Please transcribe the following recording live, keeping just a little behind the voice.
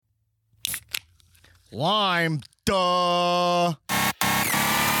Lime, duh. Wah,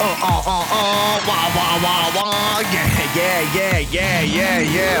 wah, wah.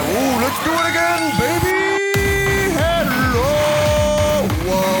 Yeah. Ooh, let's do it again, baby. Hello.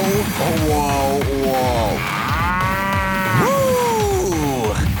 Whoa.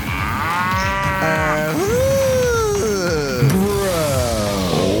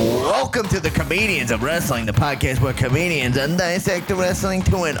 Welcome to the Comedians of Wrestling, the podcast where comedians dissect the wrestling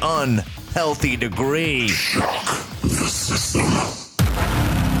to an unhealthy degree.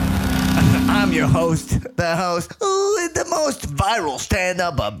 I'm your host, who is the most viral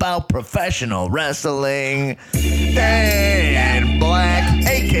stand-up about professional wrestling, Dan Black,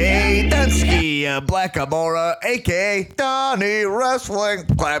 a.k.a. Dunsky Black Amora, a.k.a. Donnie Wrestling.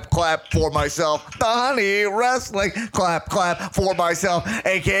 Clap for myself. Donnie Wrestling. Clap for myself,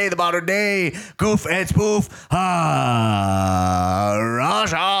 a.k.a. the modern day goof and spoof, Raja.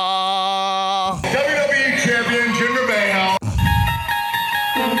 WWE Champion Jinder Mahal.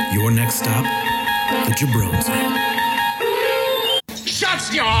 Your next stop, the Jabrones.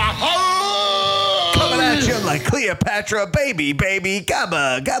 Shut your hole! Coming at you like Cleopatra, baby,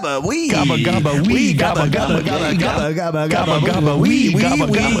 gabba, wee. Gabba, wee, gabba, wee, gabba,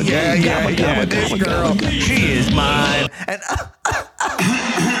 Yeah, this girl, she is mine. And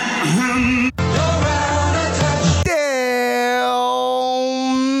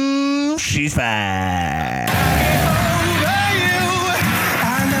damn, she's fine.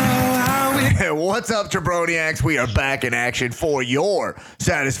 What's up, Jabroniacs? We are back in action for your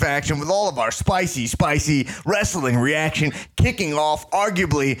satisfaction with all of our spicy wrestling reaction, kicking off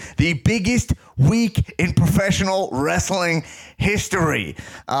arguably the biggest week in professional wrestling history.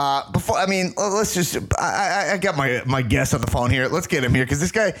 Let's just, I got my guest on the phone here. Let's get him here, because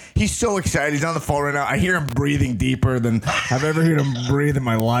this guy, he's so excited. He's on the phone right now. I hear him breathing deeper than I've ever heard him breathe in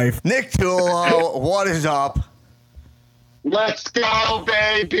my life. Nick Tulo, what is up? Let's go,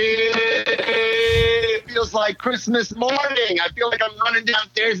 baby. It feels like Christmas morning. I feel like I'm running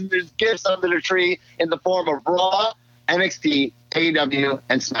downstairs and there's gifts under the tree in the form of Raw, NXT, AEW,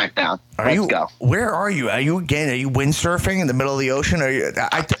 and SmackDown. Let's go. Where are you? Are you windsurfing in the middle of the ocean? Am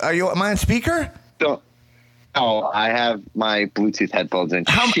I on speaker? Oh, I have my Bluetooth headphones in.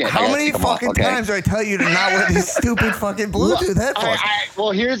 How many fucking times do I tell you to not wear these stupid fucking Bluetooth headphones?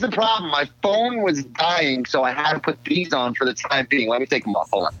 Well, here's the problem. My phone was dying, so I had to put these on for the time being. Let me take them off.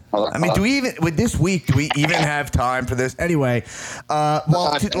 Hold on. Do we even have time for this? Anyway, while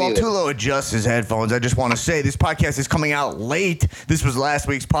Tulo adjusts his headphones, I just want to say this podcast is coming out late. This was last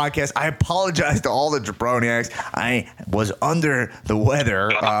week's podcast. I apologize to all the Jabroniacs. I was under the weather.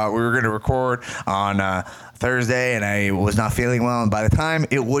 We were going to record on Thursday, and I was not feeling well, and by the time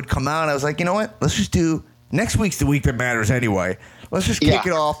it would come out, I was like, you know what? Let's just do next week's the week that matters anyway. Let's just kick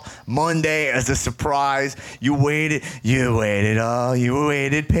it off Monday as a surprise. You waited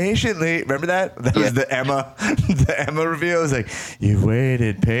patiently. Remember that? That was the Emma reveal. It was like, you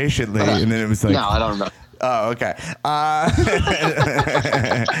waited patiently, and then it was like, no, I don't remember. Oh, okay.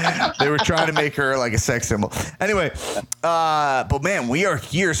 They were trying to make her like a sex symbol. Anyway, but man, we are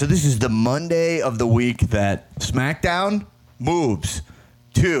here. So this is the Monday of the week that SmackDown moves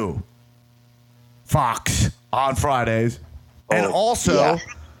to Fox on Fridays. And also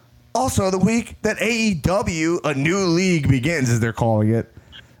the week that AEW, a new league begins, as they're calling it.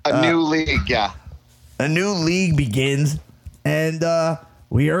 A new league, yeah. A new league begins. And,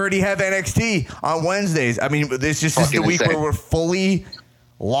 we already have NXT on Wednesdays. I mean, this is the week where we're fully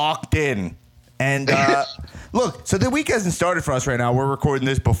locked in. And look, so the week hasn't started for us right now. We're recording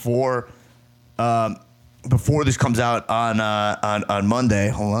this before this comes out on Monday.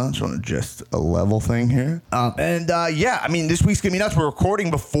 Hold on, just want to adjust a level thing here. This week's gonna be nuts. We're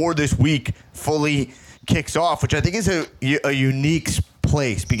recording before this week fully kicks off, which I think is a unique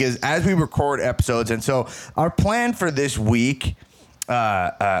place, because as we record episodes, and so our plan for this week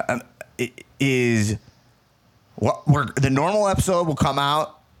is the normal episode will come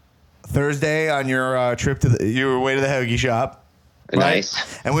out Thursday on your trip to your way to the hoagie shop. Nice.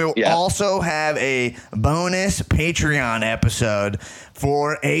 Right? And we will also have a bonus Patreon episode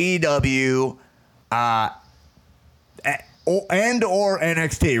for AEW and or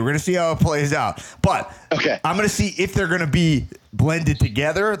NXT. We're going to see how it plays out. But I'm going to see if they're going to be blended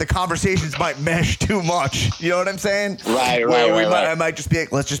together. The conversations might mesh too much. You know what I'm saying? Right. I might just be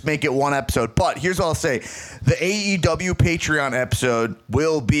like, let's just make it one episode. But here's what I'll say. The AEW Patreon episode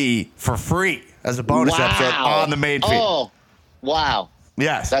will be for free as a bonus episode on the main feed. Oh, wow.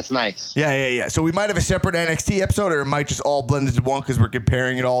 Yes. That's nice. Yeah. So we might have a separate NXT episode, or it might just all blend into one because we're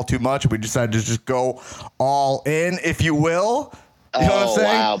comparing it all too much. We decided to just go all in, if you will. You know what I'm saying?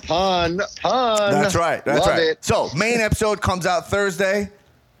 Wow, pun. That's right. That's Love right. it. So main episode comes out Thursday.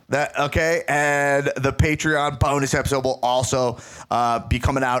 And the Patreon bonus episode will also be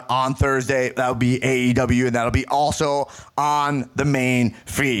coming out on Thursday. That'll be AEW, and that'll be also on the main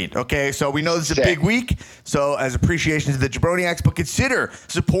feed. Okay, so we know this is a big week. So as appreciation to the Jabroniacs, but consider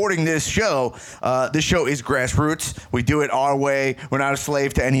supporting this show. This show is grassroots. We do it our way. We're not a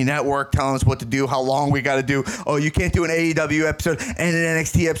slave to any network telling us what to do, how long we got to do. Oh, you can't do an AEW episode and an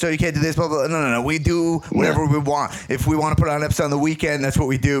NXT episode. You can't do this, blah, blah. No. We do whatever we want. If we want to put on an episode on the weekend, that's what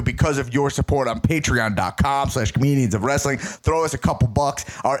we do because of your support on patreon.com/comedians of wrestling. Throw us a couple bucks.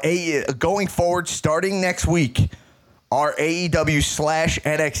 Going forward, starting next week, our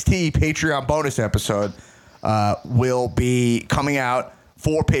AEW/NXT Patreon bonus episode will be coming out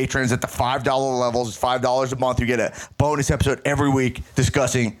for patrons at the $5 levels. It's $5 a month. You get a bonus episode every week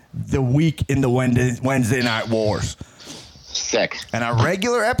discussing the week in the Wednesday Night Wars. Sick. And our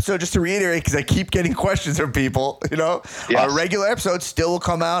regular episode, just to reiterate, because I keep getting questions from people, our regular episode still will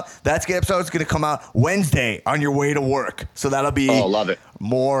come out. That episode is going to come out Wednesday on your way to work. So that'll be love it.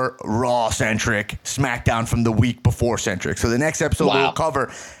 More Raw-centric, SmackDown from the week before-centric. So the next episode will cover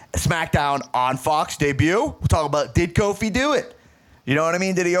SmackDown on Fox debut. We'll talk about, did Kofi do it? You know what I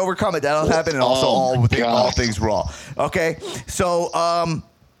mean? Did he overcome it? That'll happen. And also all things Raw. Okay? So, a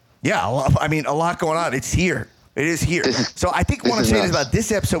lot going on. It's here. It is here. So I think what I'm saying is about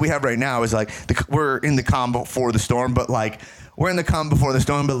this episode we have right now is like we're in the calm before the storm, but like we're in the calm before the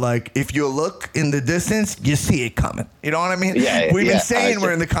storm, but like if you look in the distance, you see it coming. You know what I mean? Yeah, We've been saying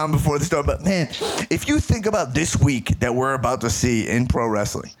we're in the calm before the storm, but man, if you think about this week that we're about to see in pro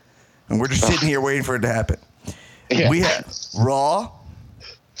wrestling, and we're just sitting here waiting for it to happen, we have Raw,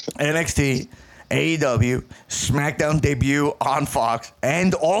 NXT, AEW, SmackDown debut on Fox,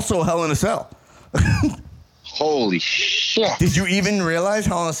 and also Hell in a Cell. Holy shit. Did you even realize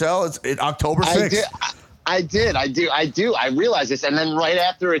Hell in a Cell? It's October 6th. I did. I realized this. And then right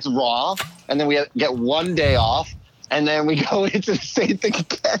after it's Raw, and then we get one day off, and then we go into the same thing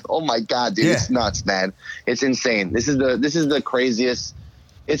again. Oh my God, dude. Yeah. It's nuts, man. It's insane. This is the craziest.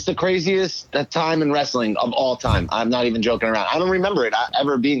 It's the craziest time in wrestling of all time. I'm not even joking around. I don't remember it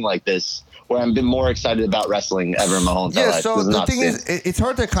ever being like this, where I've been more excited about wrestling ever in my whole entire life. Yeah, so the thing is, it's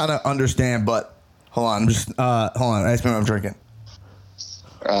hard to kind of understand, but hold on. Ask me what I'm drinking.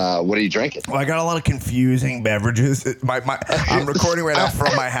 What are you drinking? Well, I got a lot of confusing beverages. I'm recording right now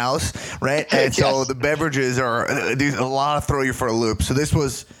from my house, right? And so the beverages are a lot of throw you for a loop. So this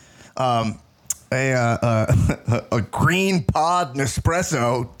was a green pod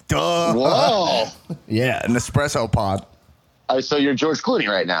Nespresso. Duh. Whoa. Yeah, Nespresso pod. So you're George Clooney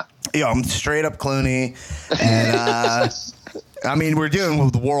right now. Yeah, I'm straight up Clooney. And I mean, we're dealing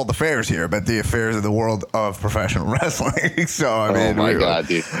with the world affairs here, but the affairs of the world of professional wrestling. So, I mean, oh my God,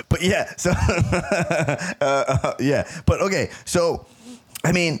 dude. But yeah, so, But okay, so,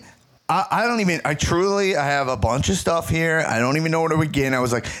 I mean, I have a bunch of stuff here. I don't even know where to begin. I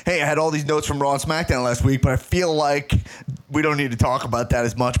was like, hey, I had all these notes from Raw and SmackDown last week, but I feel like we don't need to talk about that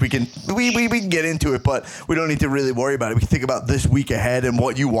as much. We can get into it, but we don't need to really worry about it. We can think about this week ahead and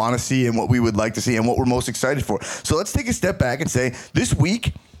what you want to see and what we would like to see and what we're most excited for. So let's take a step back and say, this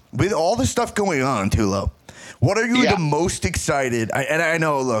week, with all this stuff going on, Tulo, what are you the most excited? I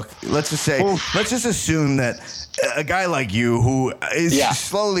know, look, let's just assume that a guy like you who is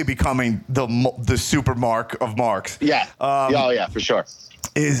slowly becoming the super mark of marks. Yeah. For sure.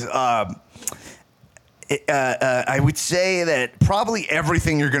 Is I would say that probably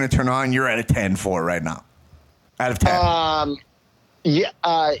everything you're going to turn on, you're at a 10 for right now. Out of 10.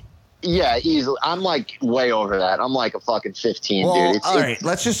 Yeah, easily. I'm like way over that. I'm like a fucking 15, dude. All right,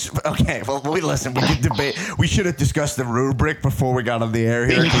 let's just listen. We could debate. We should have discussed the rubric before we got on the air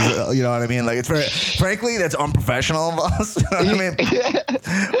here. You know what I mean? Like, it's frankly, that's unprofessional of us. You know what I mean?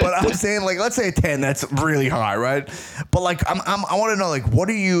 But I'm saying, like, let's say a 10. That's really high, right? But like, I want to know, like, what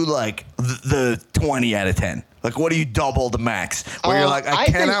are you like the 20 out of 10? Like, what do you double the max? Where you're like, I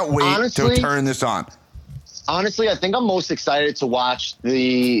cannot wait to turn this on. Honestly, I think I'm most excited to watch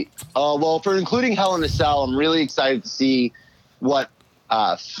for including Hell in a Cell. I'm really excited to see what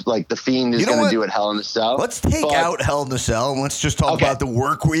the Fiend is going to do at Hell in a Cell. Let's take out Hell in a Cell and let's just talk about the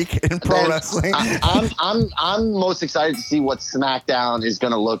work week in pro wrestling. I'm most excited to see what SmackDown is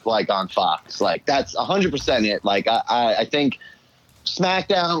going to look like on Fox. Like, that's 100% it. Like, I think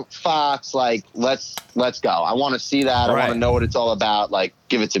SmackDown, Fox, like, let's go. I want to see that. I want to know what it's all about. Like,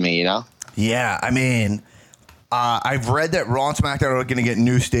 give it to me, you know? Yeah, I mean, I've read that Raw and SmackDown are going to get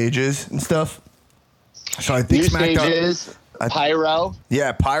new stages and stuff. So I think SmackDown. Stages. Pyro.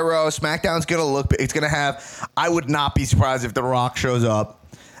 Yeah, Pyro. SmackDown's gonna look. It's gonna have. I would not be surprised if The Rock shows up.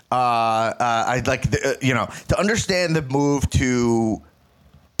 I'd like to understand the move to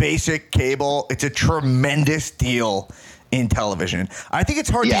basic cable. It's a tremendous deal in television. I think it's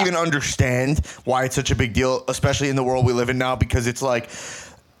hard to even understand why it's such a big deal, especially in the world we live in now, because it's like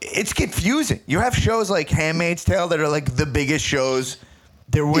it's confusing. You have shows like Handmaid's Tale that are like the biggest shows.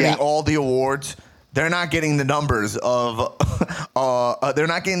 They're winning all the awards. They're not getting the numbers of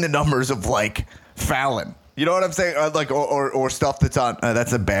like Fallon. You know what I'm saying? Or stuff that's on.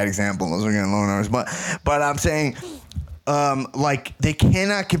 That's a bad example. Those are getting low numbers, but I'm saying like they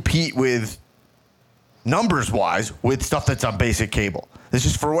cannot compete with numbers wise with stuff that's on basic cable. It's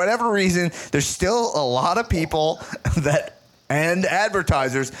just for whatever reason, there's still a lot of people and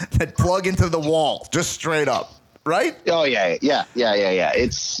advertisers that plug into the wall just straight up. Right? Oh yeah.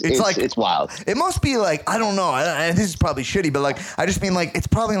 It's wild. It must be like, I don't know. And this is probably shitty, but like I just mean like it's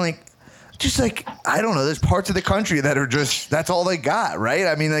probably like just like I don't know. There's parts of the country that are just that's all they got, right?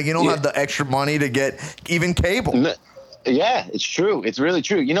 I mean, like you don't have the extra money to get even cable. Yeah, it's true. It's really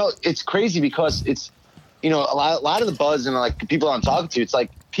true. You know, it's crazy because it's a lot of the buzz and like people I'm talking to. It's like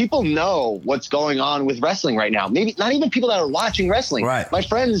people know what's going on with wrestling right now. Maybe not even people that are watching wrestling. Right. My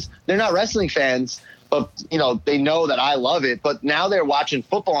friends, they're not wrestling fans. But, they know that I love it. But now they're watching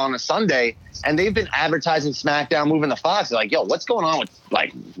football on a Sunday, and they've been advertising SmackDown, moving to Fox. They're like, yo, what's going on with,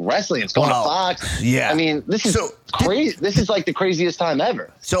 like, wrestling? It's going to Fox. Yeah. I mean, this is crazy. This is, like, the craziest time ever.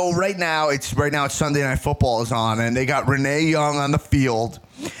 So right now it's Sunday Night Football is on, and they got Renee Young on the field.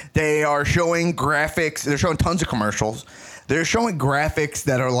 They are showing graphics. They're showing tons of commercials. They're showing graphics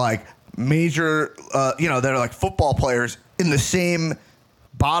that are, like, major, that are, like, football players in the same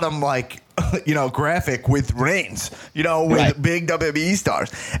bottom, like, graphic with Reigns, with big WWE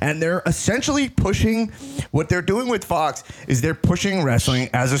stars. And they're essentially pushing what they're doing with Fox is they're pushing wrestling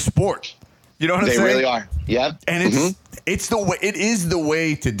as a sport. You know what I'm saying? They really are. Yeah. And it is the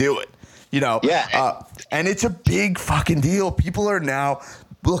way to do it. Yeah. And it's a big fucking deal. People are now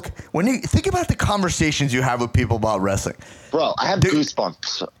look, when you think about the conversations you have with people about wrestling. Bro, I have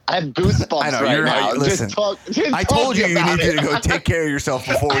goosebumps. I know, right now. Listen, just I told you need it. to go take care of yourself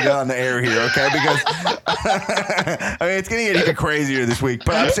before we get on the air here, okay? Because I mean, it's going to get even crazier this week.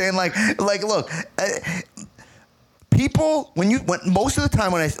 But I'm saying, like, look, people when most of the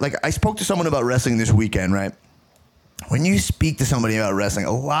time when I spoke to someone about wrestling this weekend, right? When you speak to somebody about wrestling,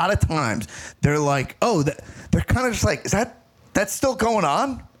 a lot of times they're like, oh, they're kind of just like, that's still going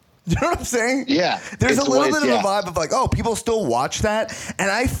on? You know what I'm saying? Yeah. There's a little bit of a vibe of like, oh, people still watch that. And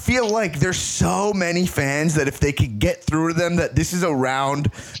I feel like there's so many fans that if they could get through to them that this is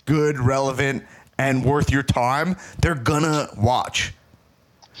around good, relevant, and worth your time, they're gonna watch.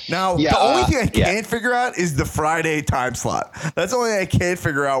 Now, the only thing I can't figure out is the Friday time slot. That's the only thing I can't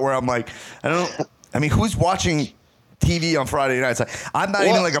figure out where I'm like, who's watching TV on Friday nights? I'm not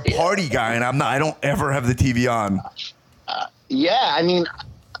even like a party guy, and I don't ever have the TV on. I mean,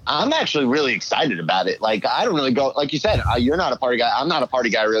 I'm actually really excited about it. Like, I don't really go, like you said, you're not a party guy. I'm not a party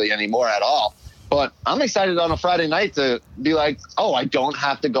guy really anymore at all. But I'm excited on a Friday night to be like, oh, I don't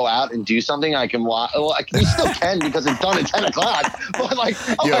have to go out and do something. I can watch. Well, you still can because it's done at 10 o'clock. But like,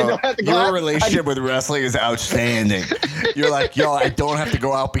 I don't have to go out. Your relationship with wrestling is outstanding. You're like, I don't have to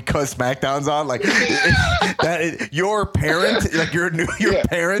go out because SmackDown's on. Like, your parent, like your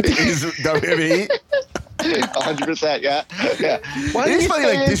parent is WWE. 100%, yeah. It's funny,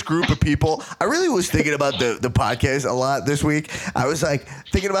 like this group of people. I really was thinking about the podcast a lot this week. I was like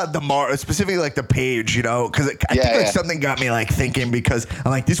thinking about specifically like the page, because I think something got me like thinking because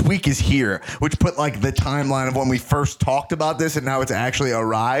I'm like, this week is here, which put like the timeline of when we first talked about this and now it's actually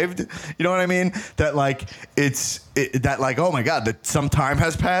arrived. You know what I mean? That like that like, oh my God, that some time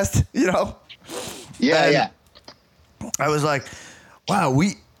has passed. Yeah. I was like, wow,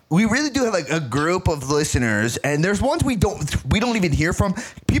 we really do have like a group of listeners, and there's ones we don't even hear from.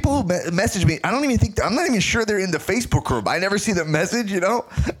 People who message me, I'm not even sure they're in the Facebook group. I never see the message,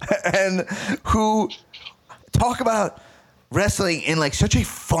 and who talk about wrestling in like such a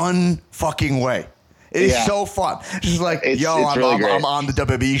fun fucking way. It is so fun. Just like, I'm on the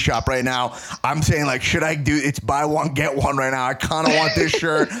WWE shop right now. I'm saying like, should I do it's buy one, get one right now? I kind of want this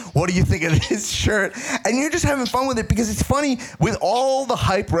shirt. What do you think of this shirt? And you're just having fun with it because it's funny with all the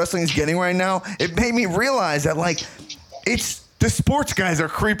hype wrestling is getting right now. It made me realize that like, it's the sports guys are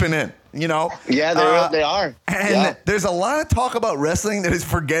creeping in, Yeah, they are. And there's a lot of talk about wrestling that is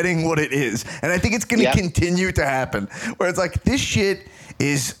forgetting what it is. And I think it's going to continue to happen where it's like, this shit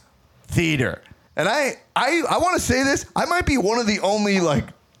is theater. And I want to say this. I might be one of the only like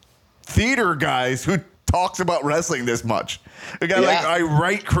theater guys who talks about wrestling this much. A guy like, I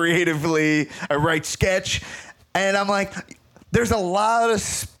write creatively, I write sketch, and I'm like, there's a lot of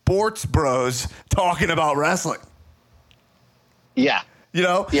sports bros talking about wrestling. Yeah. You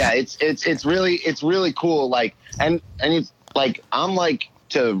know? Yeah, it's really cool. Like, and it's like, I'm like,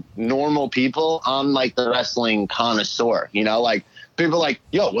 to normal people, I'm like the wrestling connoisseur, you know, like people are like,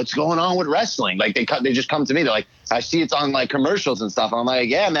 yo, what's going on with wrestling? Like they just come to me. They're like, I see it's on like commercials and stuff. I'm like,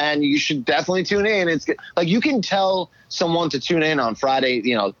 yeah, man, you should definitely tune in. It's like, you can tell someone to tune in on Friday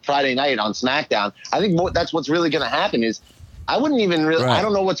night on SmackDown. I think that's what's really going to happen is I wouldn't even really, I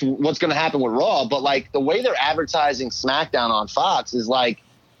don't know what's going to happen with Raw, but like the way they're advertising SmackDown on Fox is like,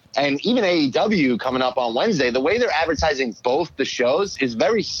 and even AEW coming up on Wednesday, the way they're advertising both the shows is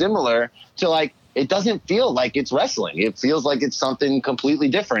very similar to like, it doesn't feel like it's wrestling. It feels like it's something completely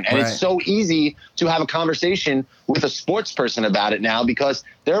different. And it's so easy to have a conversation with a sports person about it now because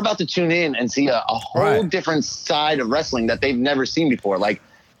they're about to tune in and see a whole different side of wrestling that they've never seen before. Like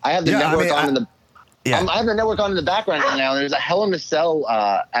I have the network on in the I have the network on in the background right now, and there's a Hell in a Cell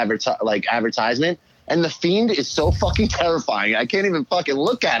advertisement. And the Fiend is so fucking terrifying. I can't even fucking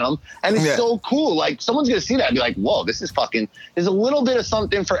look at him. And it's so cool. Like, someone's going to see that and be like, whoa, this is fucking... There's a little bit of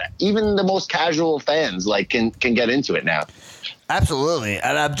something for even the most casual fans, like, can get into it now. Absolutely.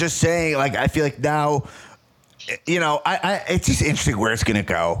 And I'm just saying, like, I feel like now... You know, it's just interesting where it's going to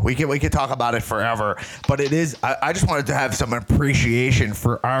go. We can talk about it forever, but it is. I just wanted to have some appreciation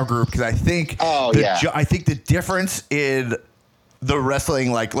for our group because I think. I think the difference in the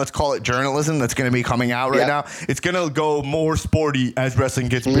wrestling, like let's call it journalism, that's going to be coming out right now. It's going to go more sporty as wrestling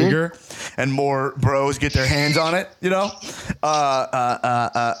gets bigger and more bros get their hands on it. You know,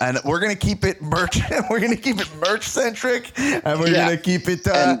 and we're going to keep it merch. We're going to keep it merch centric, and we're going to keep it.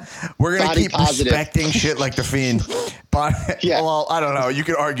 We're going to keep respecting shit like the Fiend. But well, I don't know. You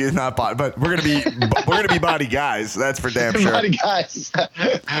could argue it's not body, but we're gonna be body guys. That's for damn sure. Body guys. But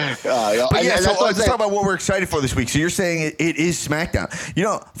yeah, so let's talk about what we're excited for this week. So you're saying it is SmackDown. You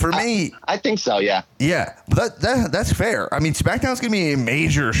know, for me, I think so. Yeah. Yeah, that's fair. I mean, SmackDown's gonna be a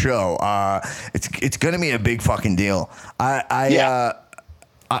major show. It's gonna be a big fucking deal. I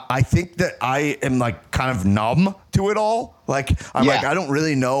think that I am like kind of numb to it all. Like I'm like I don't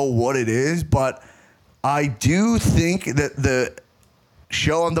really know what it is, but I do think that the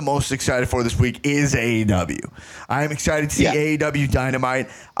show I'm the most excited for this week is AEW. I am excited to see AEW Dynamite.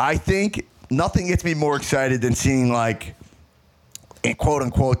 I think nothing gets me more excited than seeing like, quote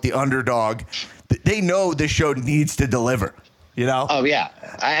unquote, the underdog. They know this show needs to deliver. You know? Oh yeah.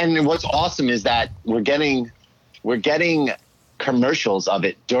 And what's awesome is that we're getting commercials of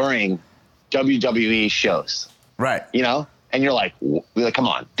it during WWE shows. Right. You know? And you're like, come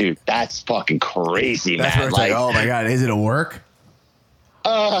on, dude, that's fucking crazy, that's man. Where it's like, oh my God, is it a work?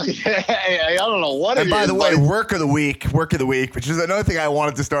 I don't know what it is. And by the way, work of the week, which is another thing I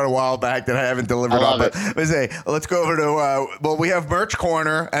wanted to start a while back that I haven't delivered on. But let's go over to, we have Merch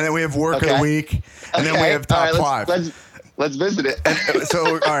Corner, and then we have Work of the Week, and then we have Top 5. Let's visit it.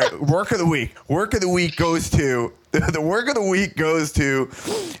 So, all right, Work of the Week. Work of the Week goes to... The work of the week goes to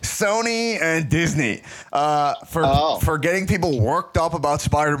Sony and Disney for getting people worked up about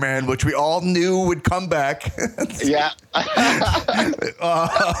Spider-Man, which we all knew would come back. Yeah.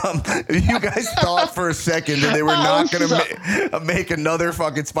 You guys thought for a second that they were not going to make another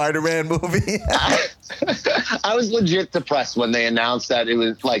fucking Spider-Man movie. I was legit depressed when they announced that it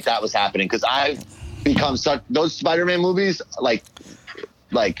was like that was happening because I've become such those Spider-Man movies like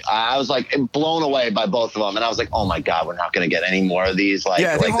I was like blown away by both of them, and I was like, "Oh my God, we're not going to get any more of these." Like,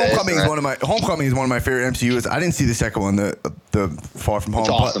 I think Homecoming is one of my favorite MCUs. I didn't see the second one, the Far From Home. It's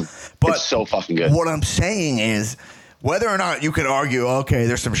awesome. But it's so fucking good. What I'm saying is, whether or not you could argue, okay,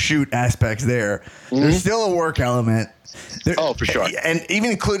 there's some shoot aspects there, there's still a work element. For sure. And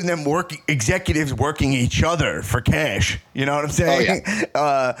even including them executives working each other for cash. You know what I'm saying?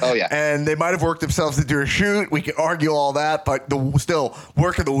 Oh, yeah. And they might have worked themselves into a shoot. We could argue all that, but still,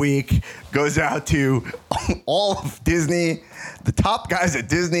 Work of the Week goes out to all of Disney, the top guys at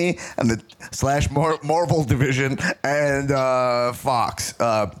Disney and the / Marvel division and Fox.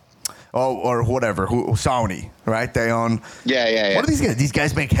 Or whatever, Sony, right? They own. Yeah. What are these guys? These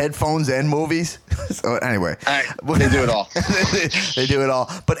guys make headphones and movies. So anyway, they do it all. They do it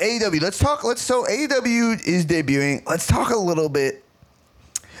all. But AEW, let's talk. So AEW is debuting. Let's talk a little bit.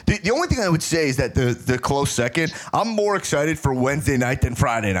 The only thing I would say is that the close second, I'm more excited for Wednesday night than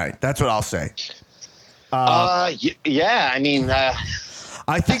Friday night. That's what I'll say. Yeah. I mean.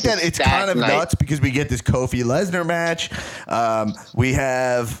 I think that it's kind of nuts because we get this Kofi Lesnar match. We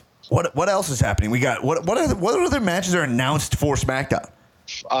have. What else is happening? We got what other matches are announced for SmackDown?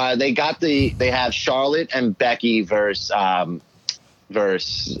 they have Charlotte and Becky versus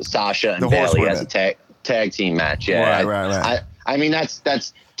Sasha and Bayley as a tag team match. Yeah, Right. I mean,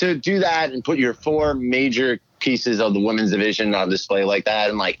 that's to do that and put your 4 major pieces of the women's division on display like that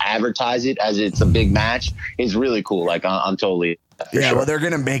and like advertise it as it's a big match is really cool. Like I'm totally sure. Well, they're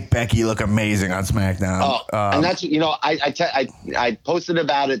gonna make Becky look amazing on SmackDown. And that's I posted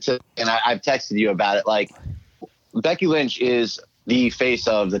about it and I've texted you about it. Like Becky Lynch is the face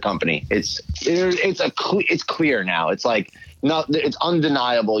of the company. It's clear now. It's like it's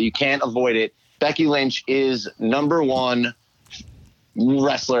undeniable. You can't avoid it. Becky Lynch is number 1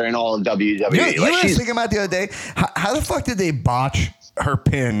 wrestler in all of WWE. You know what I was thinking about the other day? How the fuck did they botch her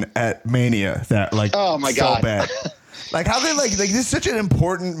pin at Mania? That oh my God, bad. Like how they like this is such an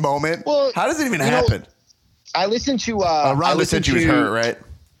important moment. Well, how does it even happen? I listened to Ronda said she was hurt, right?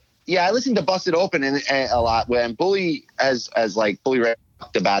 Yeah, I listened to Busted Open a lot when Bully Bully Ray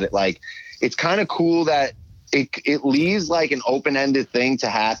talked about it. Like it's kind of cool that it leaves like an open-ended thing to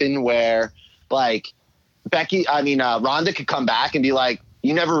happen where like Ronda could come back and be like,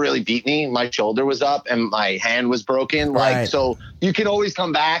 you never really beat me. My shoulder was up and my hand was broken. Right. Like, so you can always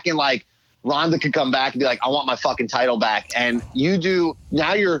come back and like Ronda could come back and be like, I want my fucking title back. And you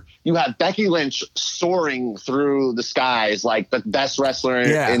have Becky Lynch soaring through the skies like the best wrestler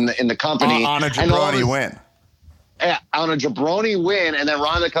in the company. On a jabroni win. Yeah, on a jabroni win. And then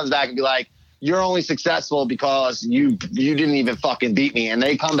Ronda comes back and be like, you're only successful because you didn't even fucking beat me. And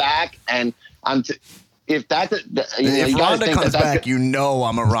they come back and if Ronda comes back,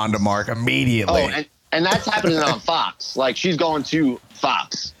 I'm a Ronda Mark immediately. Oh, and that's happening on Fox. Like she's going to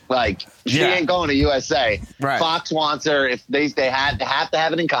Fox. Like she ain't going to USA. Right. Fox wants her. If they have to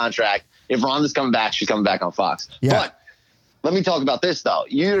have it in contract. If Ronda's coming back, she's coming back on Fox. Yeah. But let me talk about this though.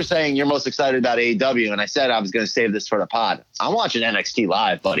 You're saying you're most excited about AEW, and I said I was going to save this for the pod. I'm watching NXT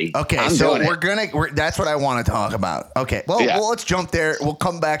live, buddy. Okay, so that's what I want to talk about. Okay, well, let's jump there. We'll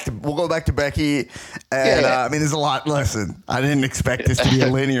go back to Becky, and I mean, there's a lot. Listen, I didn't expect this to be a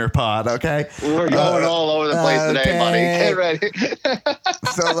linear pod. Okay, we're going all over the place today, buddy. Get ready.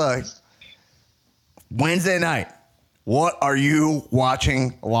 So look, Wednesday night. What are you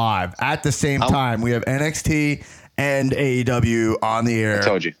watching live at the same time? We have NXT and AEW on the air. I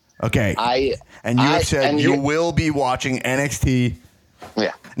told you. Okay. You have said you will be watching NXT.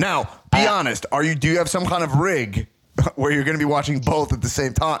 Yeah. Now, be honest. Do you have some kind of rig where you're going to be watching both at the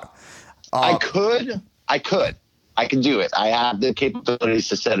same time? I could. I can do it. I have the capabilities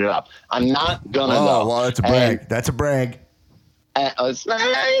to set it up. I'm not gonna though. Oh, well, that's a brag. That's a brag. I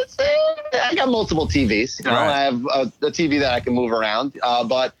got multiple TVs. You know, right. I have a TV that I can move around.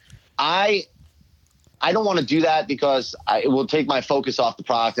 But I don't want to do that because it will take my focus off the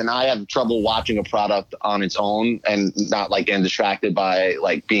product, and I have trouble watching a product on its own and not like getting distracted by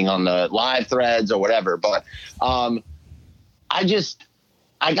like being on the live threads or whatever. But an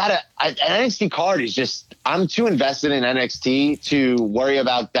NXT card is just, I'm too invested in NXT to worry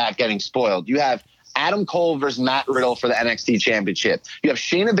about that getting spoiled. You have Adam Cole versus Matt Riddle for the NXT Championship. You have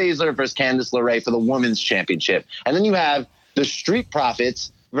Shayna Baszler versus Candice LeRae for the Women's Championship. And then you have the Street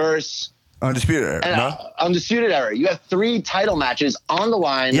Profits versus Undisputed Era. Undisputed Era. You have 3 title matches on the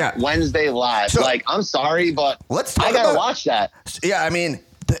line Wednesday live. So, I'm sorry, but I got to watch that. Yeah, I mean,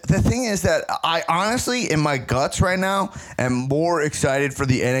 the thing is that I honestly, in my guts right now, am more excited for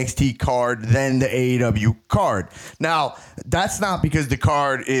the NXT card than the AEW card. Now, that's not because the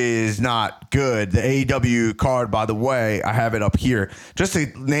card is not good. The AEW card, by the way, I have it up here. Just to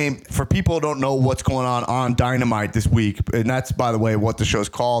name, for people who don't know what's going on Dynamite this week, and that's, by the way, what the show's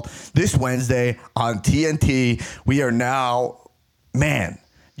called. This Wednesday on TNT, we are now,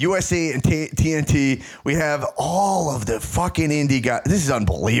 USA and TNT, we have all of the fucking indie guys. This is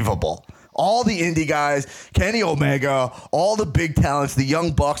unbelievable. All the indie guys, Kenny Omega, all the big talents, the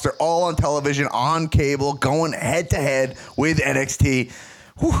Young Bucks, they're all on television, on cable, going head-to-head with NXT.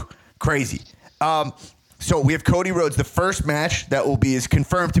 Whew, crazy. So we have Cody Rhodes. The first match that is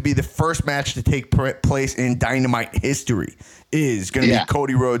confirmed to be the first match to take place in Dynamite history is going to be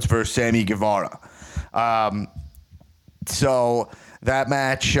Cody Rhodes versus Sammy Guevara. So that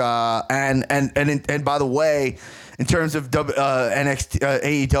match, and by the way, in terms of NXT,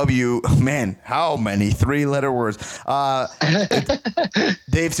 AEW, man, how many 3-letter words?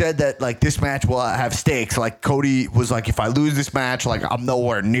 They've said that like this match will have stakes. Like Cody was like, if I lose this match, like I'm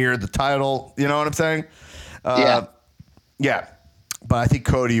nowhere near the title. You know what I'm saying? Yeah. But I think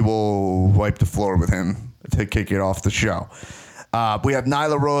Cody will wipe the floor with him to kick it off the show. We have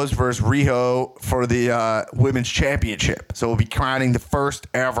Nyla Rose versus Riho for the Women's Championship. So we'll be crowning the first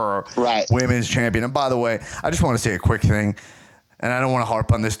ever Women's Champion. And by the way, I just want to say a quick thing. and I don't want to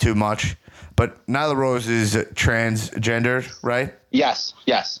harp on this too much, but Nyla Rose is transgender, right? Yes.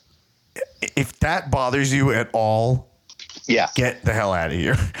 If that bothers you at all, Yeah. get the hell out of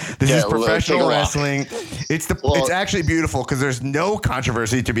here. This is professional wrestling. It's actually beautiful because there's no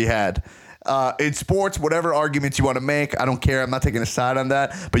controversy to be had. In sports, whatever arguments you want to make, I don't care. I'm not taking a side on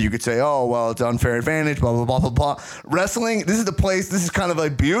that. But you could say, oh, well, it's unfair advantage, blah, blah, blah, blah, blah. Wrestling, this is kind of a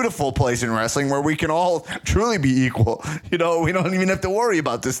beautiful place in wrestling where we can all truly be equal. We don't even have to worry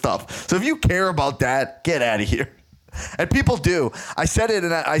about this stuff. So if you care about that, get out of here. And people do. I said it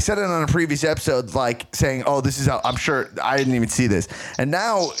on a previous episode, like saying, "Oh, this is how." I'm sure I didn't even see this, and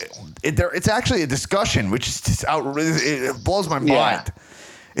now it's actually a discussion, which is just outrageous. It blows my mind.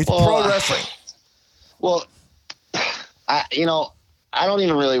 It's pro wrestling. Well, I don't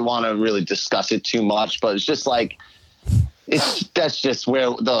even really want to really discuss it too much, but it's just like that's just where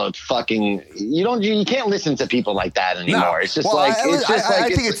the fucking you can't listen to people like that anymore. No. It's just I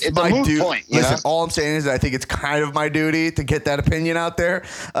think it's my a moot duty. point. Listen, all I'm saying is I think it's kind of my duty to get that opinion out there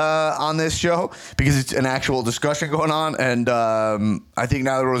on this show because it's an actual discussion going on, and I think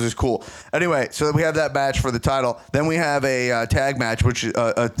Nyla Rose is cool. Anyway, so we have that match for the title. Then we have a tag match, which is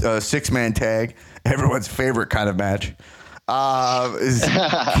a 6-man tag, everyone's favorite kind of match. Is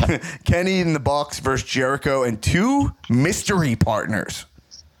Kenny in the Bucks versus Jericho and 2 mystery partners.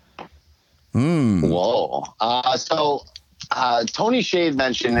 Whoa. So Tony Shade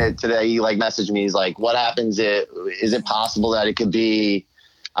mentioned it today. He messaged me. He's like, what happens is it possible that it could be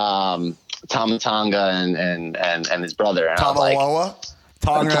Tama Tonga and his brother? And Tonga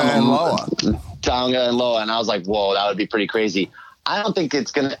and Loa. And I was like, whoa, that would be pretty crazy. I don't think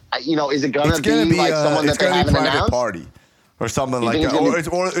it's gonna. Is it gonna be like someone that they haven't announced? Party. Or something like that.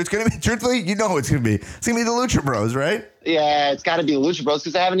 Or it's going to be, truthfully, it's going to be. It's going to be the Lucha Bros, right? Yeah, it's got to be the Lucha Bros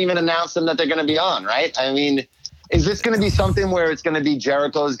because they haven't even announced them that they're going to be on, right? I mean, is this going to be something where it's going to be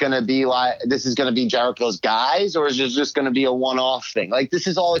Jericho's going to be like, this is going to be Jericho's guys, or is it just going to be a one-off thing? Like, this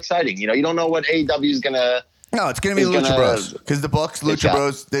is all exciting. You don't know what AEW is going to. No, it's going to be the Lucha Bros because the Bucks, Lucha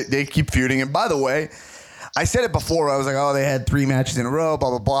Bros, they keep feuding. And by the way, I said it before. I was like, oh, they had 3 matches in a row, blah,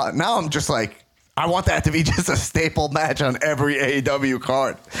 blah, blah. Now I'm just like, I want that to be just a staple match on every AEW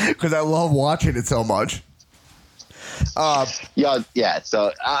card because I love watching it so much. Yeah.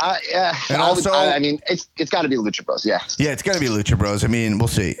 So, and also, I mean, it's got to be Lucha Bros. Yeah. Yeah, it's got to be Lucha Bros. I mean, we'll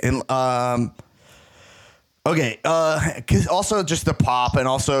see. And okay. Cause also just the pop, and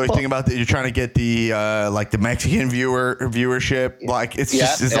also think about that. You're trying to get the the Mexican viewership. Like it's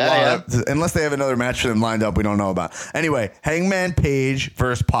a lot of, unless they have another match for them lined up, we don't know about. Anyway, Hangman Page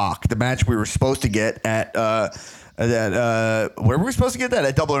versus Pac, the match we were supposed to get at where were we supposed to get that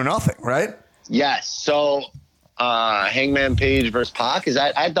at Double or Nothing, right? Yes. So Hangman Page versus Pac, is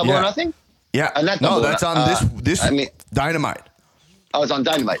that at Double or Nothing? Yeah. No, that's on this Dynamite. Oh, it's on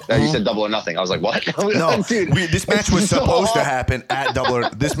Dynamite. You said Double or Nothing. I was like, what? No, dude, this match was supposed to happen at Double or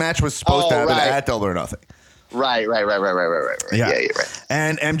This match was supposed to happen at Double or Nothing. Right. Yeah, you're right.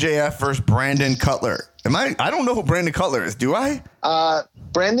 And MJF versus Brandon Cutler. I don't know who Brandon Cutler is. Do I?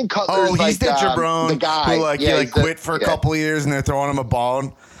 Brandon Cutler is he's the jabron the guy. Who he quit for a couple of years and they're throwing him a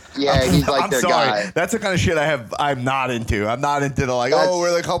bone. Yeah, he's like their guy. That's the kind of shit I'm not into. I'm not into the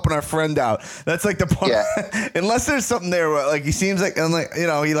we're helping our friend out. That's like the point. Yeah. Unless there's something there where he seems like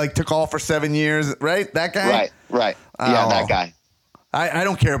he took off for 7 years, right? That guy? Right. Yeah, that guy. I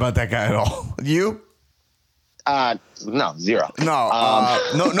don't care about that guy at all. You? No, zero.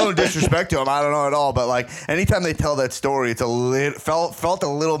 No disrespect to him. I don't know at all. But anytime they tell that story, it's felt a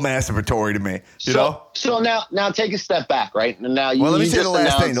little masturbatory to me. You know. So now take a step back, right? And now let me say the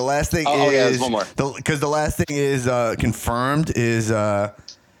last thing. The last thing is there's one more. Because the last thing is confirmed is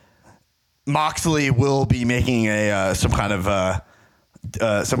Moxley will be making some kind of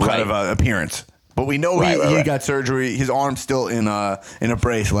appearance. But we know he got surgery. His arm's still in a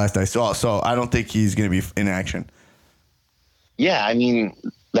brace. Last I saw, so I don't think he's going to be in action. Yeah, I mean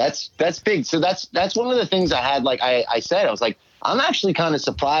that's big. So that's one of the things I had. I said, I was like, I'm actually kind of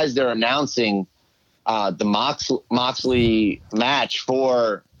surprised they're announcing the Moxley match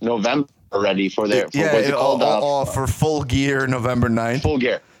for November already for for Full Gear November 9th. Full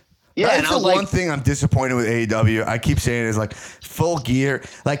Gear. Yeah, that's the one thing I'm disappointed with AEW. I keep saying is Full Gear.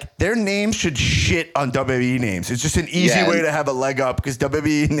 Their names should shit on WWE names. It's just an easy way to have a leg up because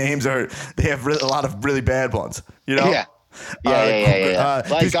WWE names they have a lot of really bad ones. You know? Yeah.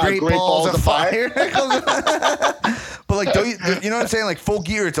 Great Balls of Fire. But you know what I'm saying? Full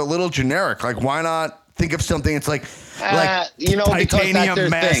Gear, it's a little generic. Why not think of something? It's Titanium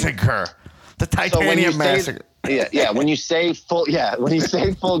Massacre. The Titanium Massacre. When you say Full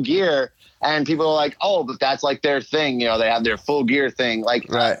Gear, and people are like, oh, but that's like their thing. You know, they have their Full Gear thing. Like,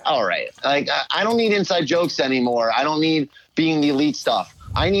 right. All right. Like, I don't need inside jokes anymore. I don't need being the elite stuff.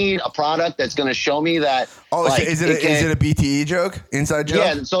 I need a product that's going to show me that. Oh, like, is it a BTE joke? Inside joke?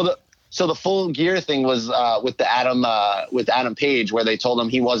 Yeah. So the Full Gear thing was with Adam Page, where they told him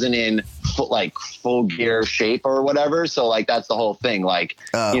he wasn't in full gear shape or whatever. So like that's the whole thing. Like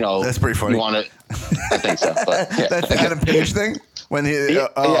that's pretty funny. You want to? I think so. But, yeah. That's the Adam Page thing. When he,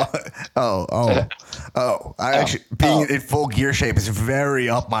 actually being in full gear shape is very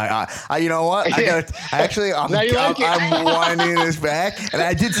up my eye. You know what? I'm winding this back, and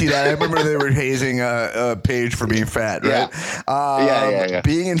I did see that. I remember they were hazing Page for being fat, right? Yeah.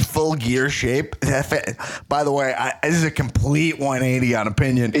 Being in full gear shape. By the way, this is a complete 180 on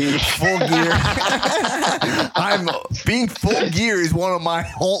opinion. Full gear. Being full gear is one of my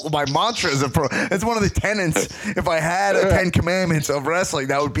mantras. It's one of the tenets. If I had a 10 commandments of wrestling,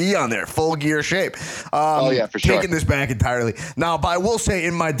 that would be on there. Full gear shape. For sure. Taking this back entirely. Now, but I will say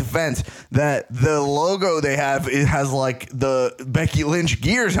in my defense that the logo they have, it has like the Becky Lynch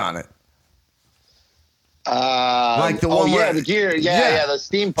gears on it. Like the one where the gear, the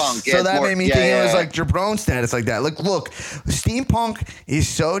steampunk. So that made me think it was like jabron status like that. Look, steampunk is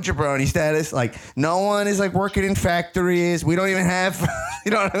so jabroni status. Like no one is like working in factories. We don't even have,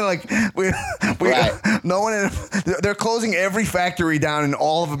 you know what I mean? Like no one. They're closing every factory down in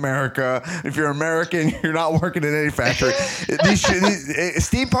all of America. If you're American, you're not working in any factory.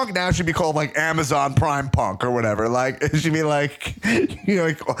 Steampunk now should be called like Amazon Prime Punk or whatever. Like it should be like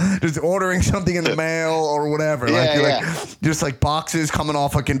like just ordering something in the mail. Or whatever, just like boxes coming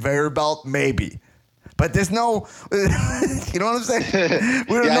off a conveyor belt, maybe. But there's no, you know what I'm saying?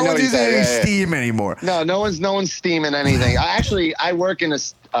 No one's using any steam anymore. No one's steaming anything. I work in a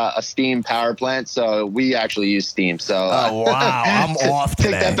steam power plant, so we actually use steam. So wow, I'm off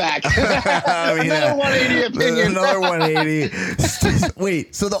today. Take that back. Another 180 opinion. Another 180.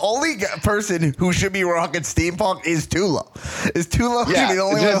 Wait, so the only person who should be rocking steampunk is Tulo. Is Tulo should be the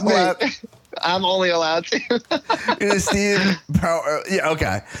only one allowed? I'm only allowed to. In a steam power. Yeah,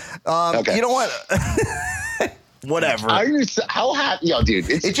 okay. Okay. You know what? Whatever. How happy? Yo, dude,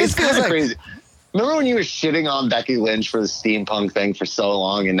 it just feels like crazy. Remember when you were shitting on Becky Lynch for the steampunk thing for so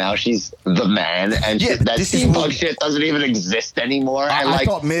long, and now she's the man, and that steampunk shit doesn't even exist anymore? I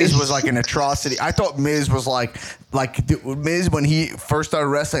thought Miz was like an atrocity. I thought Miz was like Miz when he first started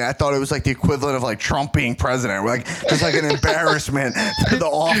wrestling. I thought it was like the equivalent of like Trump being president, like just like an embarrassment to the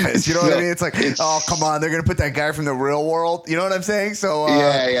office. You know what I mean? It's like, oh come on, they're gonna put that guy from the real world. You know what I'm saying? So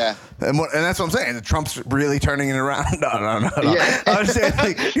yeah. And that's what I'm saying. Trump's really turning it around. No. Yeah. I'm saying,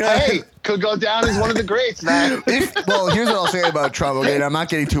 like, hey, could go down as one of the greats, man. Here's what I'll say about Trump. Okay, and I'm not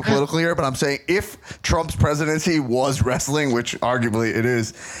getting too political here, but I'm saying if Trump's presidency was wrestling, which arguably it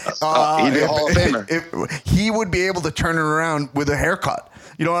is, he'd be a Hall of Famer. He would be able to turn it around with a haircut.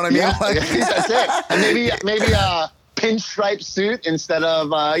 You know what I mean? Yeah, that's it. And maybe pinstripe suit instead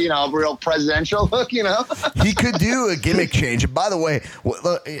of a real presidential look. You know, he could do a gimmick change. And by the way,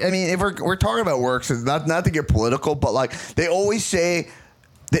 I mean, if we're talking about works, not to get political, but like they always say.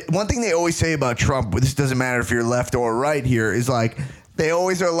 One thing they always say about Trump, this doesn't matter if you're left or right here, is like they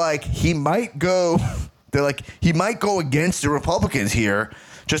always are like he might go against the Republicans here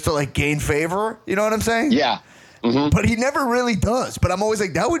just to like gain favor. You know what I'm saying? Yeah. Mm-hmm. But he never really does. But I'm always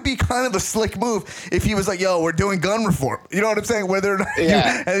like, that would be kind of a slick move if he was like, yo, we're doing gun reform. You know what I'm saying? Whether or not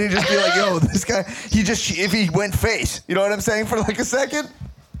and he'd just be like, yo, this guy, if he went face. You know what I'm saying? For like a second.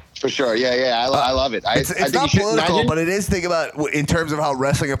 For sure, yeah, I love it. It's not political, but it is. Think about in terms of how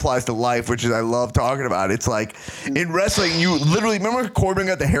wrestling applies to life, which is I love talking about. It's like in wrestling, you literally remember Corbin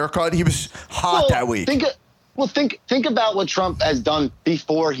got the haircut. He was hot that week. Think about what Trump has done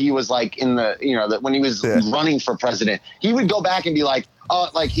before he was like in the when he was running for president. He would go back and be like,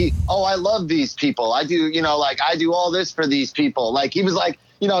 I love these people. I do, I do all this for these people. Like he was like.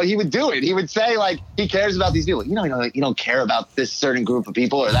 He would do it. He would say, like, he cares about these people. You don't care about this certain group of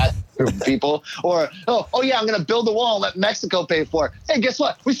people or that group of people. Or, I'm going to build a wall and let Mexico pay for it. Hey, guess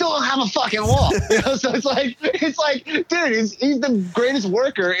what? We still don't have a fucking wall. So it's like, dude, he's the greatest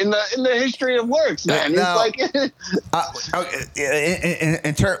worker in the history of works, man. That's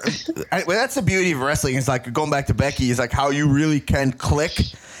the beauty of wrestling. Is like going back to Becky. Is like how you really can click.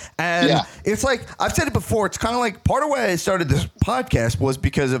 And it's like, I've said it before, it's kind of like part of why I started this podcast was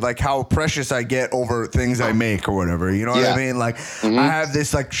because of like how precious I get over things I make or whatever. You know what I mean? Like I have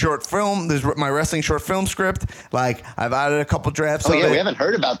this like short film, there's my wrestling short film script. Like I've added a couple drafts of it. We haven't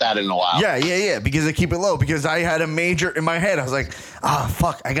heard about that in a while. Yeah. Because I keep it low because I had a major in my head. I was like,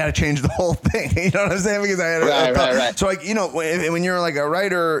 fuck, I got to change the whole thing. You know what I'm saying? Because I had right. So like, you know, when you're like a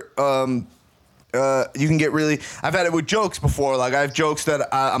writer, you can get really. I've had it with jokes before. Like I have jokes that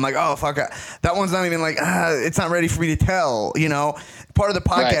I'm like, oh fuck, that one's not even like, it's not ready for me to tell. You know, part of the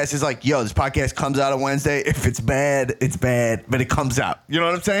podcast is like, yo, this podcast comes out on Wednesday. If it's bad, it's bad, but it comes out. You know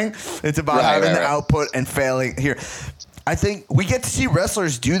what I'm saying? It's about having the output and failing here. I think we get to see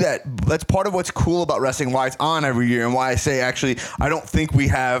wrestlers do that. That's part of what's cool about wrestling. Why it's on every year, and why I say actually, I don't think we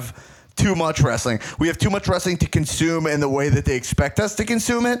have too much wrestling. We have too much wrestling to consume in the way that they expect us to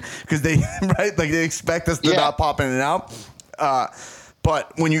consume it, because they like they expect us to not pop in and out.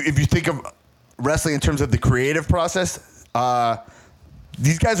 But if you think of wrestling in terms of the creative process,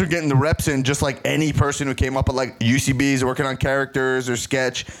 these guys are getting the reps in just like any person who came up with like UCBs working on characters or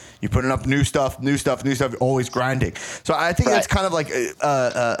sketch. You're putting up new stuff, always grinding. So I think that's kind of like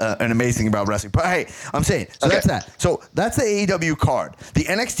an amazing thing about wrestling. But hey, I'm saying, that's that. So that's the AEW card. The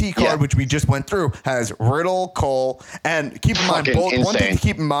NXT card, which we just went through, has Riddle, Cole, and keep in mind, one thing to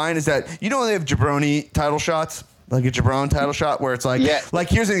keep in mind is that, you know, they have jabroni title shots, like a Jabron title shot where it's like, like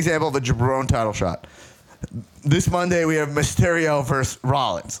here's an example of a Jabron title shot. This Monday we have Mysterio versus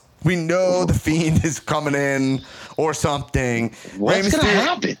Rollins. We know the Fiend is coming in or something. What's going to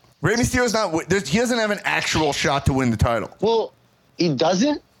happen? Rey Mysterio's not. He doesn't have an actual shot to win the title. Well, he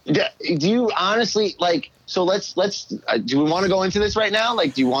doesn't. Do you honestly like? So let's. Do we want to go into this right now?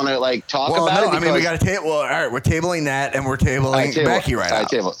 Like, do you want to like talk about it? I mean, we got to table. Well, all right, we're tabling that, and we're tabling Becky right now.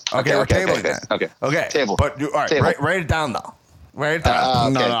 Table. Okay, we're tabling that. Okay. Table. But all right, write it down though. Write it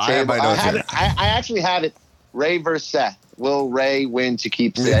down. No, I have my notes here. I actually have it. Ray versus Seth. Will Ray win to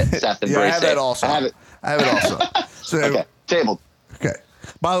keep Seth and Bray? I have that also. I have it also. So, table. Okay.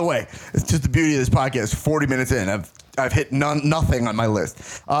 By the way, it's just the beauty of this podcast. 40 minutes in, I've hit nothing on my list.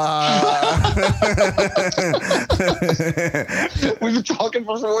 We've been talking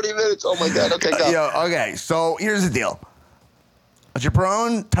for 40 minutes. Oh my god. Okay, go. Okay. So here's the deal. A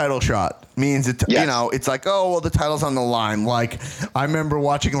Jabron title shot means you know, it's like, oh, well, the title's on the line. Like, I remember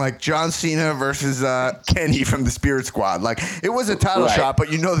watching like John Cena versus Kenny from the Spirit Squad. Like, it was a title shot, but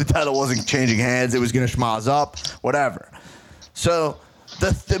you know the title wasn't changing hands. It was going to schmoz up, whatever. So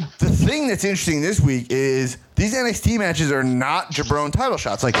the thing that's interesting this week is these NXT matches are not Jabron title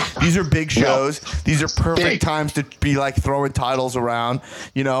shots. Like, these are big shows. These are perfect times to be like throwing titles around,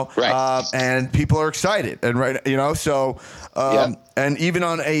 you know, and people are excited and you know, so and even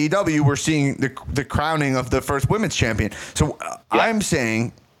on AEW, we're seeing the crowning of the first women's champion. So I'm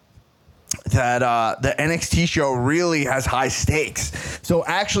saying that the NXT show really has high stakes. So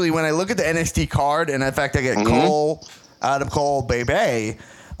actually, when I look at the NXT card, and in fact, I get Cole, Adam Cole, Baby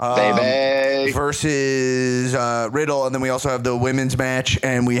versus Riddle, and then we also have the women's match,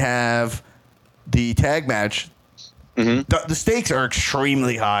 and we have the tag match. The stakes are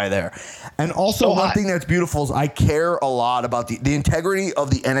extremely high there. And also one thing that's beautiful is I care a lot about the integrity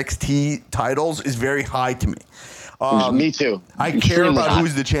of the NXT titles is very high to me. Me too. I care about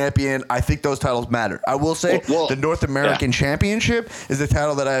who's the champion. I think those titles matter. I will say the North American Championship is the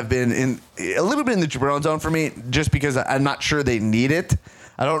title that I've been in a little bit in the Jabron zone for me, just because I'm not sure they need it.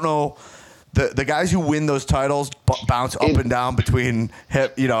 I don't know. The guys who win those titles bounce up and down between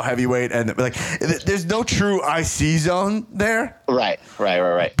heavyweight and like there's no true IC zone there. Right.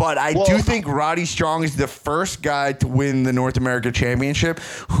 But I do think Roddy Strong is the first guy to win the North American Championship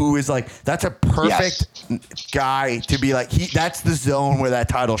who is like, that's a perfect guy to be like, that's the zone where that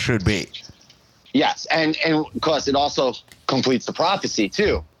title should be. Yes, and of course it also completes the prophecy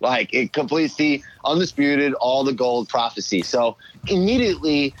too. Like, it completes the undisputed all the gold prophecy. So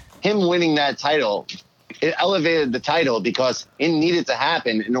immediately him winning that title, it elevated the title because it needed to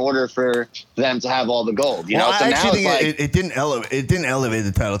happen in order for them to have all the gold. You know, so I now actually it's think it didn't elevate. It didn't elevate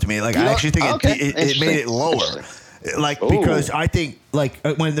the title to me. Like, I actually think it made it lower. Like, because I think like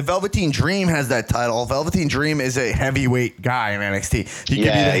when the Velveteen Dream has that title, Velveteen Dream is a heavyweight guy in NXT.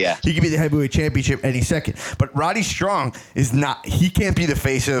 He could be the heavyweight championship any second. But Roddy Strong is not. He can't be the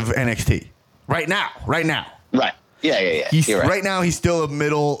face of NXT right now. Right. Yeah. He's right now. He's still a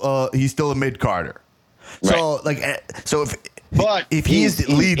middle. He's still a mid carder. So if he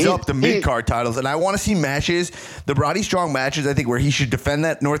leads up the mid card titles, and I want to see matches, the Roddy Strong matches, I think, where he should defend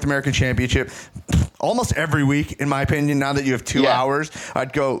that North American Championship almost every week, in my opinion. Now that you have 2 hours,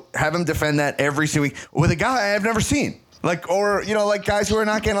 I'd go have him defend that every single week with a guy I've never seen. Like, or, like guys who are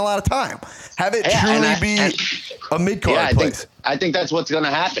not getting a lot of time. Have it be a mid-card place. I think that's what's going to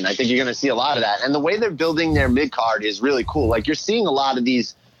happen. I think you're going to see a lot of that. And the way they're building their mid-card is really cool. Like, you're seeing a lot of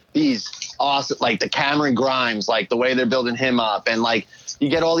these awesome, like the Cameron Grimes, like the way they're building him up. And, like, you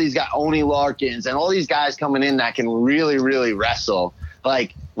get all these guys, Oney Larkins, and all these guys coming in that can really, really wrestle.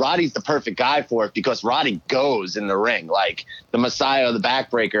 Like, Roddy's the perfect guy for it because Roddy goes in the ring. Like, the Messiah, the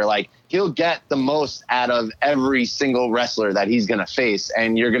backbreaker, like, he'll get the most out of every single wrestler that he's going to face,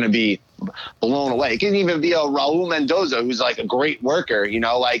 and you're going to be blown away. It can even be a Raul Mendoza, who's like a great worker,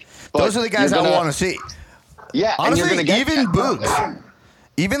 like. Those are the guys I want to see. Yeah, honestly, and you're get even Boogs,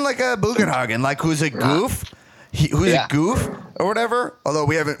 even like a Bugenhagen, like who's a goof, a goof or whatever. Although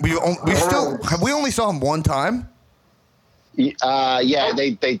we only saw him one time. They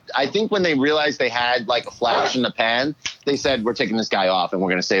I think when they realized they had like a flash in the pan, they said, we're taking this guy off and we're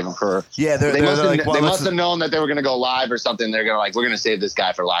going to save him for. Yeah, they must have known that they were going to go live or something. They're going to we're going to save this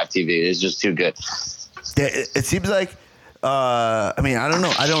guy for live TV. It's just too good. It seems like, I don't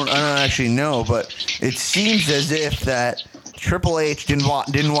know. I don't actually know, but it seems as if that Triple H didn't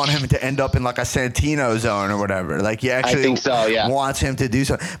want him to end up in like a Santino zone or whatever. Like, he actually wants him to do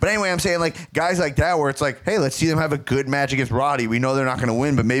something. But anyway, I'm saying like guys like that where it's like, hey, let's see them have a good match against Roddy. We know they're not going to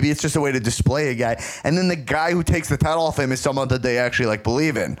win, but maybe it's just a way to display a guy. And then the guy who takes the title off him is someone that they actually like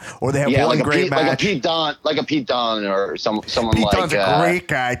believe in, or they have one great match. Like a Pete Dunne or someone Pete like. Pete Dunne's a great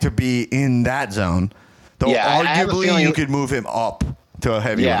guy to be in that zone. Though arguably you could move him up to a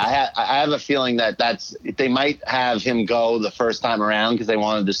heavyweight. Yeah, I have a feeling that they might have him go the first time around because they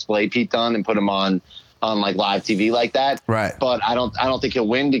want to display Pete Dunne and put him on like live TV like that. Right. But I don't think he'll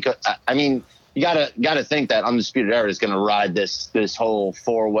win because you gotta think that Undisputed Era is going to ride this whole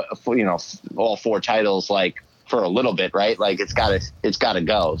all four titles like for a little bit, right? Like it's gotta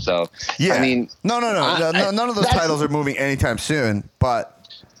go. So yeah, none of those titles are moving anytime soon. But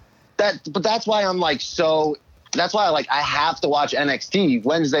that's why I'm like so. That's why I have to watch NXT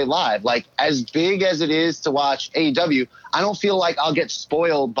Wednesday live. Like, as big as it is to watch AEW, I don't feel like I'll get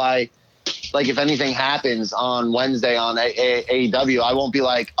spoiled by, like, if anything happens on Wednesday on AEW, I won't be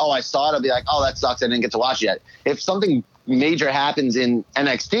like, oh, I saw it. I'll be like, oh, that sucks. I didn't get to watch it yet. If something major happens in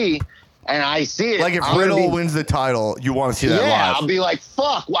NXT and I see it. Like, if Riddle wins the title, you want to see that live. Yeah, I'll be like,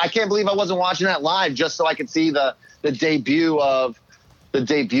 fuck. I can't believe I wasn't watching that live just so I could see the debut of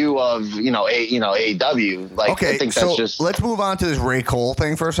AEW. Like, okay, I think so that's just. Let's move on to this Ray Cole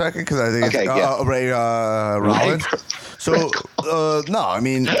thing for a second because I think it's Ray Rollins. So so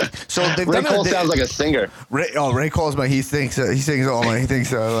they've Ray done. Cole sounds like a singer. Ray Cole's he sings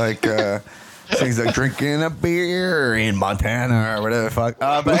like drinking a beer in Montana or whatever the fuck.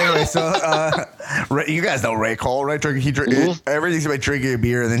 But anyway, so you guys know Ray Cole, right? Everything's about drinking a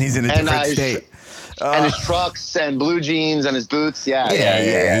beer and then he's in a different state. And his trucks and blue jeans and his boots. Yeah.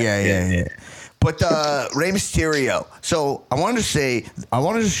 But Rey Mysterio. So I wanted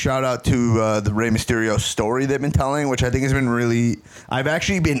to shout out to the Rey Mysterio story they've been telling, which I think has been I've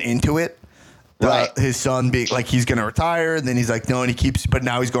actually been into it. Right. His son being like, he's going to retire. And then he's like, no, and but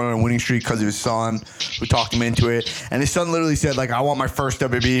now he's going on a winning streak because of his son who talked him into it. And his son literally said, like, I want my first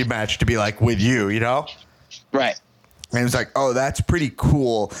WWE match to be like with you, Right. And he was like, oh, that's pretty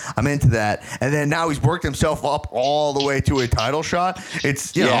cool. I'm into that. And then now he's worked himself up all the way to a title shot.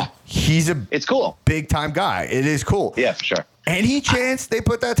 It's, it's cool. Big time guy. It is cool. Yeah, for sure. Any chance they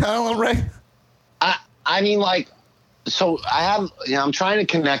put that title on Ray? So I have, I'm trying to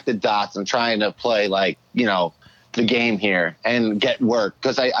connect the dots. I'm trying to play the game here and get work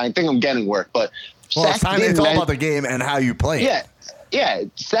because I think I'm getting work. But it's all about the game and how you play it. Yeah,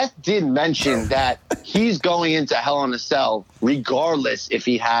 Seth did mention that he's going into Hell in a Cell regardless if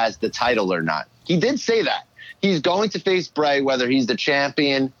he has the title or not. He did say that. He's going to face Bray whether he's the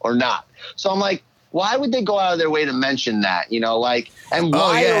champion or not. So I'm like, why would they go out of their way to mention that? And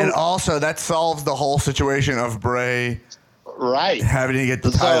why? And also that solves the whole situation of Bray having to get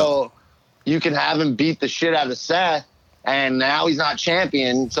the title. So you can have him beat the shit out of Seth. And now he's not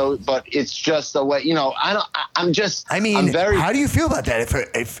champion, but it's just the way, I'm very. How do you feel about that?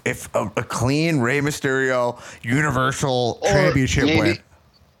 If a clean Rey Mysterio Universal Championship win,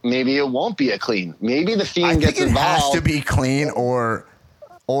 maybe it won't be a clean. Maybe the Fiend gets involved. It has to be clean, or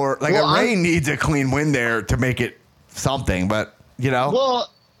Ray needs a clean win there to make it something. But Ray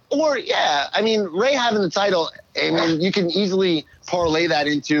having the title. You can easily parlay that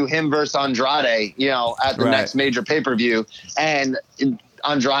into him versus Andrade, at the next major pay-per-view, and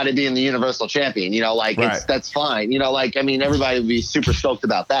Andrade being the Universal Champion, that's fine. Everybody would be super stoked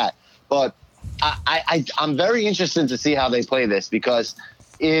about that. But I'm very interested to see how they play this because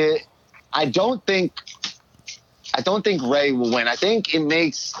I don't think I don't think Ray will win. I think it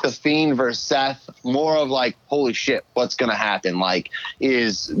makes The Fiend versus Seth more of like, holy shit, what's going to happen? Like,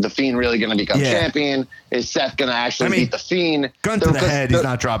 is The Fiend really going to become champion? Is Seth going to actually beat The Fiend? Gun to the head, he's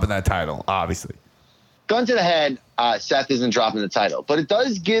not dropping that title, obviously. Gun to the head, Seth isn't dropping the title. But it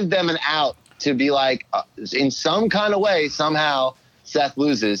does give them an out to be like, in some kind of way, somehow Seth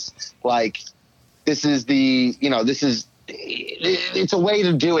loses. Like, this is it's a way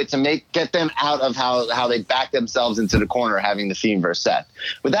to do it, to get them out of how they back themselves into the corner having The Fiend versus Seth.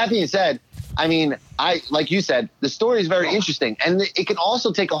 With that being said, I mean, like you said, the story is very interesting, and it can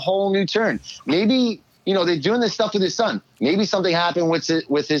also take a whole new turn. Maybe, they're doing this stuff with his son. Maybe something happened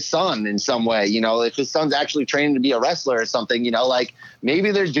with his son in some way. If his son's actually training to be a wrestler or something, like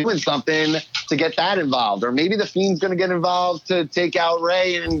maybe they're doing something to get that involved, or maybe The Fiend's going to get involved to take out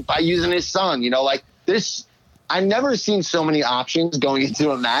Ray and by using his son. Like this. I've never seen so many options going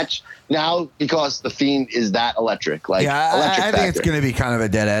into a match now because The Fiend is that electric. Like, I think it's going to be kind of a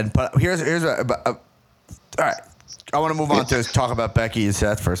dead end. But here's all right. I want to move on to talk about Becky and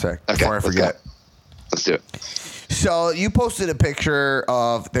Seth for a sec before I forget. Let's do it. So you posted a picture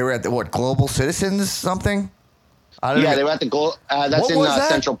of they were at the Global Citizens something. They were at the that's in that?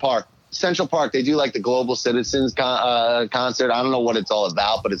 Central Park. Central Park, they do like the Global Citizens concert. I don't know what it's all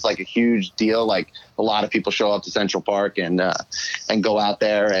about, but it's like a huge deal. Like a lot of people show up to Central Park and go out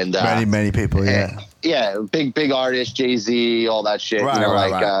there, and many people, big artists, Jay-Z, all that shit.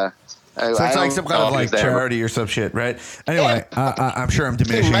 Right. So it's like some kind of like charity or some shit, right? Anyway, I'm sure I'm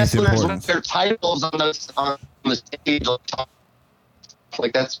diminishing its importance. Their titles on the stage,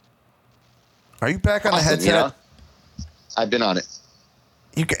 like that's. Are you back on the headset? I've been on it.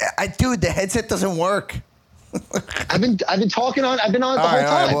 Dude, the headset doesn't work. I've been talking on. I've been on it the whole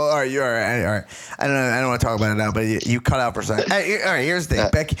time. All right, you're all right. All right. I don't want to talk about it now, but you cut out for a second. Hey, all right, here's the thing,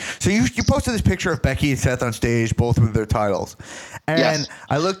 Becky. So you posted this picture of Becky and Seth on stage, both with their titles, and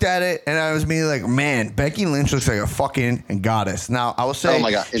I looked at it and I was immediately like, man, Becky Lynch looks like a fucking goddess. Now I will say, oh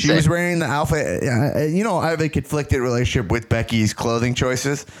my God, she was wearing the outfit. I have a conflicted relationship with Becky's clothing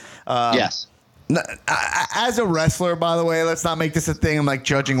choices. Yes. As a wrestler, by the way, let's not make this a thing. I'm like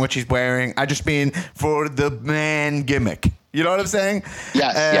judging what she's wearing. I just mean for the man gimmick. You know what I'm saying?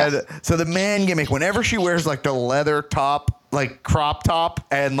 Yes. So the man gimmick, whenever she wears like the leather top, like crop top,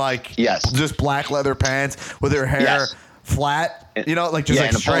 and like just black leather pants with her hair flat, like just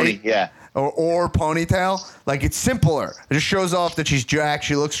like straight, or ponytail, like it's simpler. It just shows off that she's jacked.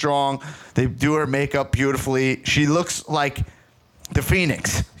 She looks strong. They do her makeup beautifully. She looks like the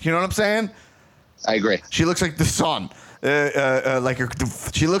Phoenix. You know what I'm saying? I agree. She looks like the sun.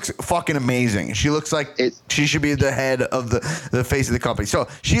 She looks fucking amazing. She looks like she should be the head of the face of the company. So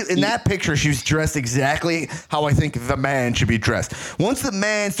that picture, she was dressed exactly how I think the man should be dressed. Once the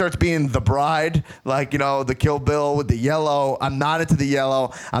man starts being the bride, like, the Kill Bill with the yellow, I'm not into the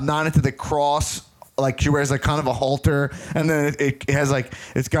yellow. I'm not into the cross. Like she wears like kind of a halter, and then it has like,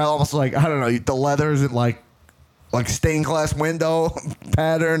 it's got almost like, I don't know, the leathers and like stained glass window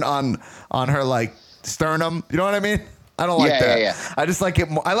pattern on her like sternum. You know what I mean? I don't like that. Yeah. I just like it.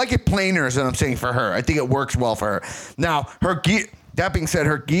 I like it plainer, is what I'm saying, for her. I think it works well for her. Now, her gear. That being said,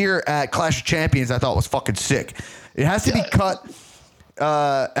 her gear at Clash of Champions I thought was fucking sick. It has to be cut.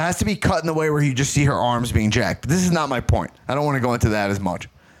 It has to be cut in the way where you just see her arms being jacked. But this is not my point. I don't want to go into that as much.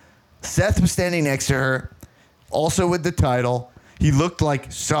 Seth was standing next to her, also with the title. He looked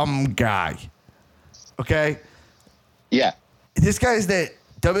like some guy. Okay. Yeah. This guy is the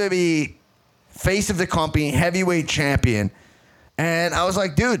WWE face of the company, heavyweight champion. And I was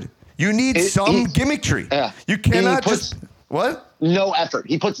like, dude, you need some gimmickry. Yeah. You cannot what? No effort.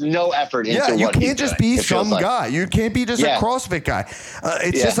 He puts no effort into what you can't just be some guy. You can't be just a CrossFit guy.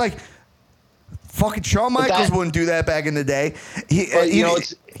 It's just like fucking Shawn Michaels wouldn't do that back in the day. He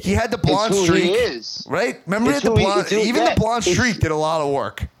had the blonde streak. He is. Right? Remember the blonde the blonde streak did a lot of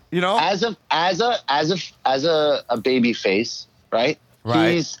work. As a baby face, right?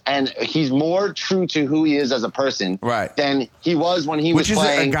 Right. He's more true to who he is as a person, right, than he was when he was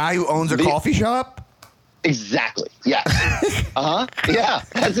playing. Which is a guy who owns a coffee shop. Exactly. Yeah. Yeah.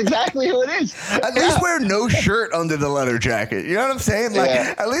 That's exactly who it is. At least wear no shirt under the leather jacket. You know what I'm saying? Like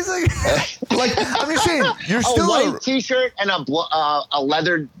at least like I'm just saying you're still a white t-shirt and a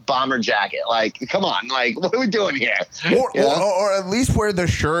leather bomber jacket. Like, come on. Like, what are we doing here? Or at least wear the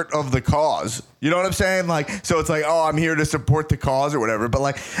shirt of the cause. You know what I'm saying? Like, so it's like, oh, I'm here to support the cause or whatever. But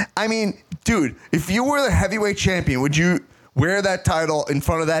like, I mean, dude, if you were the heavyweight champion, would you wear that title in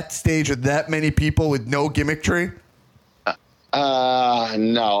front of that stage with that many people with no gimmickry?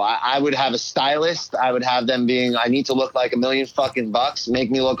 No, I would have a stylist. I would have them I need to look like $1 million fucking bucks,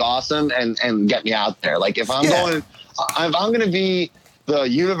 make me look awesome, and get me out there. Like if I'm going to be the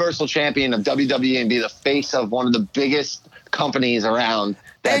Universal Champion of WWE and be the face of one of the biggest companies around.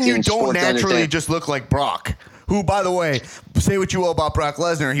 And you don't naturally just look like Brock, who, by the way, say what you will about Brock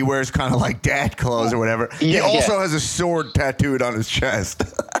Lesnar, he wears kind of like dad clothes or whatever. He also has a sword tattooed on his chest.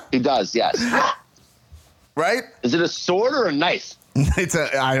 He does, yes. Right? Is it a sword or a knife?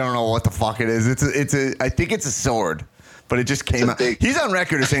 I don't know what the fuck it is. I think it's a sword, but it just came out. He's on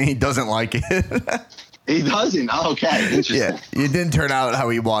record as saying he doesn't like it. He doesn't? Oh, okay. Interesting. Yeah, it didn't turn out how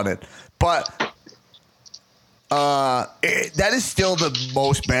he wanted. But that is still the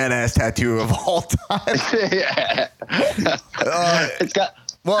most badass tattoo of all time. Yeah. It's got...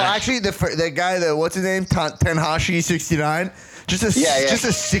 Well, actually, the guy, what's his name? Tenhashi 69. Just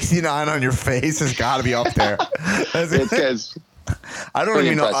a 69 on your face has got to be up there. It's I don't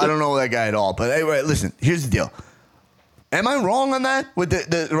even know. I don't know that guy at all. But anyway, listen. Here's the deal. Am I wrong on that with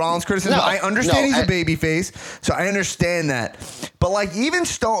the Rollins criticism? No, I understand he's a baby face, so I understand that. But like even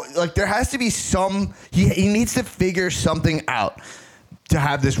Stone, like there has to be some. He needs to figure something out to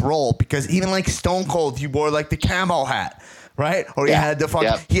have this role, because even like Stone Cold, he wore like the camo hat. Right? Or he had the fuck.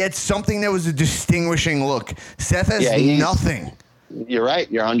 Yep. He had something that was a distinguishing look. Seth has nothing. You're right.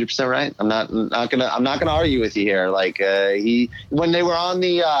 You're 100% right. I'm not gonna argue with you here. Like when they were on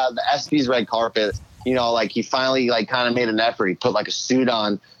the SB's red carpet, you know, like he finally like kind of made an effort. He put like a suit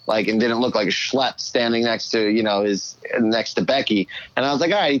on, like, and didn't look like a schlep standing next to, next to Becky. And I was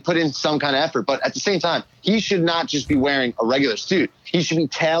like, all right, he put in some kind of effort. But at the same time, he should not just be wearing a regular suit. He should be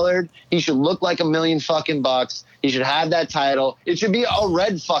tailored. He should look like $1 million fucking bucks. He should have that title. It should be a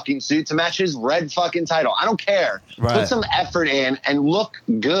red fucking suit to match his red fucking title. I don't care. Right. Put some effort in and look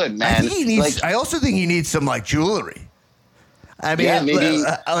good, man. I think he needs, I also think he needs some like jewelry. I mean, maybe.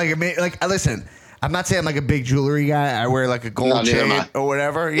 Listen, I'm not saying I'm like a big jewelry guy. I wear like a gold chain or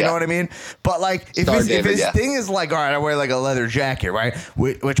whatever. You know what I mean? But like, if his thing is like, all right, I wear like a leather jacket, right?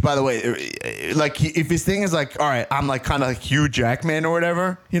 Which, by the way, like if his thing is like, all right, I'm like kind of like Hugh Jackman or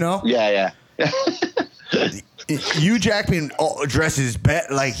whatever, you know? Yeah. Hugh Jackman dresses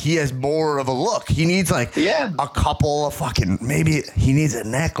like he has more of a look. He needs like a couple of fucking, maybe he needs a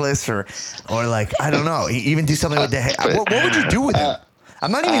necklace or like, I don't know. He even do something with the hair. What would you do with him?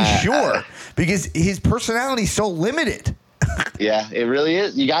 I'm not even sure, because his personality is so limited. Yeah, it really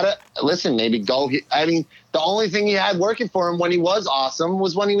is. You gotta listen. Maybe go. I mean, the only thing he had working for him when he was awesome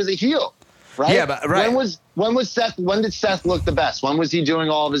was when he was a heel, right? Yeah, but right. When was Seth? When did Seth look the best? When was he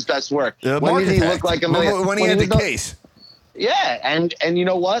doing all of his best work? When did he look like $1 million? When he had the case. Yeah, and you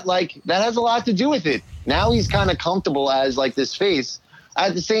know what? Like that has a lot to do with it. Now he's kind of comfortable as like this face.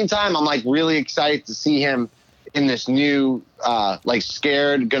 At the same time, I'm like really excited to see him in this new, like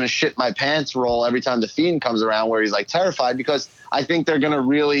scared, gonna shit my pants role every time the Fiend comes around, where he's like terrified, because I think they're gonna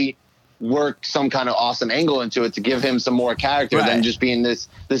really work some kind of awesome angle into it to give him some more character than just being this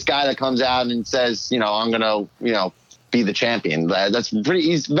guy that comes out and says, you know, I'm gonna, be the champion.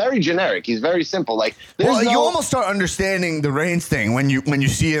 He's very generic. He's very simple. Like, you almost start understanding the Reigns thing when you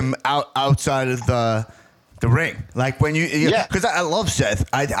see him outside of the ring, like when because I love Seth.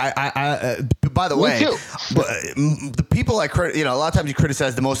 I by the way, but the people a lot of times you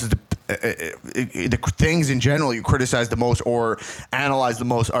criticize the most is the things in general you criticize the most or analyze the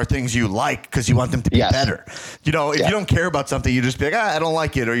most are things you like because you want them to be better. If you don't care about something, you just be like, I don't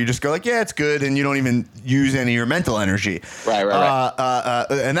like it, or you just go like, yeah, it's good, and you don't even use any of your mental energy. Right.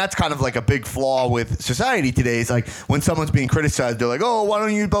 And that's kind of like a big flaw with society today. Is like when someone's being criticized, they're like, oh, why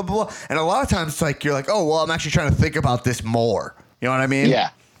don't you blah blah blah, and a lot of times it's like you're like, oh, well, I'm actually trying to think about this more. You know what I mean?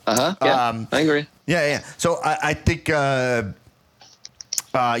 Yeah. Yeah, I agree. Yeah. So I think. So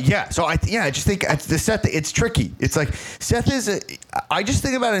I just think the Seth, it's tricky. It's like Seth is. I just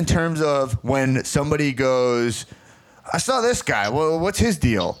think about it in terms of when somebody goes, I saw this guy. Well, what's his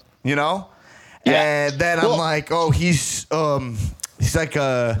deal? You know? Yeah. And then I'm like, oh, he's like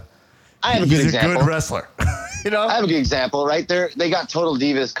a. I have a good example. Good wrestler. I have a good example right there. They got Total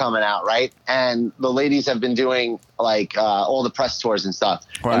Divas coming out, right? And the ladies have been doing like all the press tours and stuff.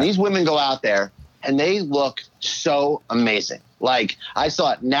 Right. And these women go out there and they look so amazing. Like I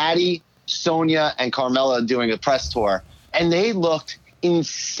saw Natty, Sonya, and Carmella doing a press tour, and they looked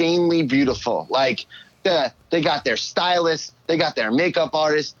insanely beautiful. Like they got their stylist, they got their makeup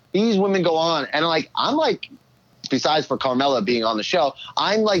artist. These women go on, and I'm like, besides for Carmella being on the show,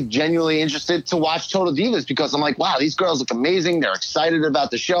 I'm like genuinely interested to watch Total Divas, because I'm like, wow, these girls look amazing. They're excited about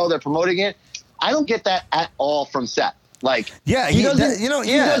the show. They're promoting it. I don't get that at all from Seth. Like, he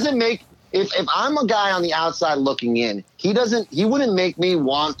doesn't if I'm a guy on the outside looking in, he wouldn't make me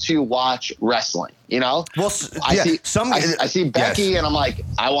want to watch wrestling, you know? Well, I I see Becky and I'm like,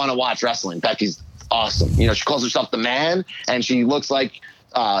 I want to watch wrestling. Becky's awesome. You know, she calls herself the man and she looks like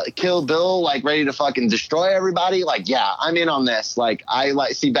Kill Bill, like ready to fucking destroy everybody. Like, yeah, I'm in on this. Like, I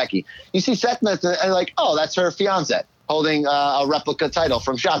see Becky. You see Seth and like, oh, that's her fiance holding a replica title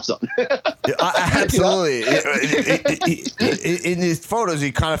from Shop Zone. Absolutely. In his photos,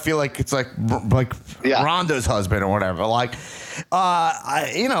 you kind of feel like it's like Ronda's husband or whatever. Like,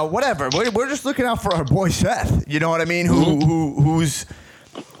 whatever. We're just looking out for our boy Seth. You know what I mean?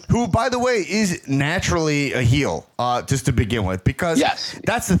 Who, by the way, is naturally a heel, just to begin with, because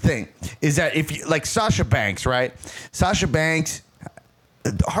that's the thing, is that if you like Sasha Banks, right? Sasha Banks,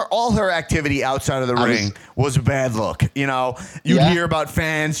 all her activity outside of the ring was a bad look. You know, you'd hear about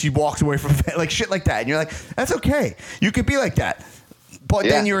fans, she walks away from like shit like that, and you're like, that's okay, you could be like that, but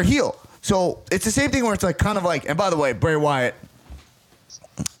then you're a heel. So it's the same thing where it's like kind of like, and by the way, Bray Wyatt,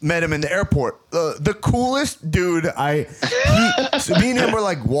 met him in the airport. The coolest dude. So me and him were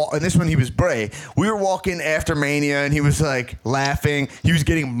like, and this one he was Bray. We were walking after Mania, and he was like laughing. He was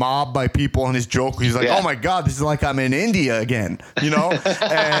getting mobbed by people, and his joke was like, "Oh my god, this is like I'm in India again," you know.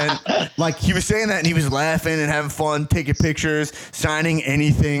 And like he was saying that, and he was laughing and having fun, taking pictures, signing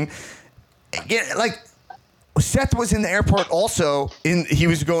anything. Yeah, like. Seth was in the airport also. He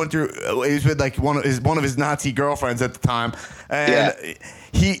was going through. He was with like one of his Nazi girlfriends at the time, and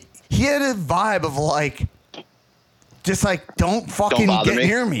he had a vibe of like, just like don't fucking get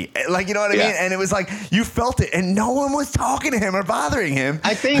near me, like, you know what I mean. And it was like you felt it, and no one was talking to him or bothering him.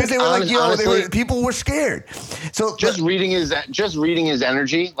 I think because they were like, honestly, people were scared. So just reading his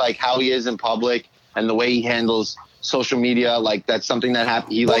energy, like how he is in public and the way he handles social media, like that's something that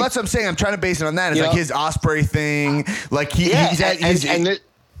happened. Well, that's what I'm saying. I'm trying to base it on that. It's like his Osprey thing. Like he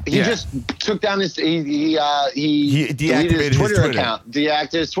just took down he deleted his Twitter account,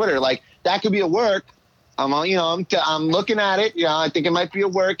 deactivated his Twitter. Like that could be a work. I'm looking at it. You know, I think it might be a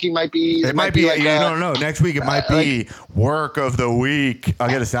work. It might be like no. Next week it might be work of the week. I'll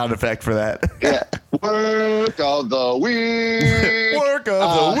get a sound effect for that. Yeah, work of the week. Work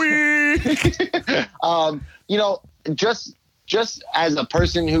of the week. You know, just as a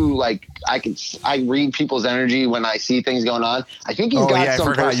person who like I read people's energy when I see things going on. I think he's got some.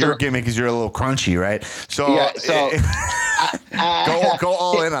 I forgot your gimmick is you're a little crunchy, right? So go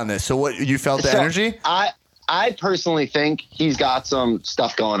all in on this. So what you felt the energy? I personally think he's got some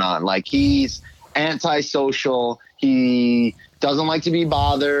stuff going on. Like he's antisocial. He doesn't like to be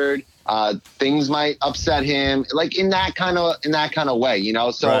bothered. Things might upset him, like in that kind of way, you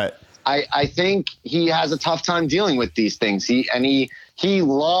know. So. Right. I think he has a tough time dealing with these things. He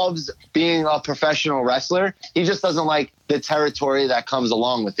loves being a professional wrestler. He just doesn't like the territory that comes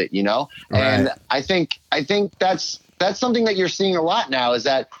along with it, you know? Right. And I think that's something that you're seeing a lot now, is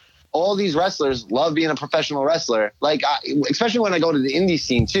that all these wrestlers love being a professional wrestler. Like, especially when I go to the indie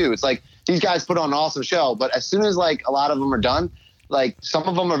scene too, it's like these guys put on an awesome show, but as soon as like a lot of them are done, like some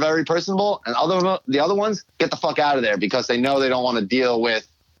of them are very personable, and the other ones get the fuck out of there because they know they don't want to deal with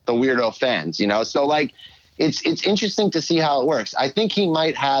the weirdo fans, you know? So like, it's interesting to see how it works. I think he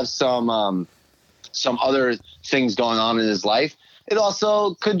might have some other things going on in his life. It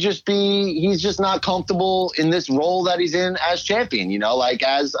also could just be, he's just not comfortable in this role that he's in as champion, you know, like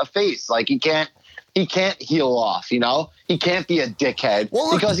as a face. Like he can't heel off, you know? He can't be a dickhead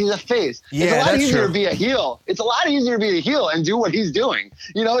because he's a face. Yeah, it's a lot easier to be a heel. It's a lot easier to be a heel and do what he's doing.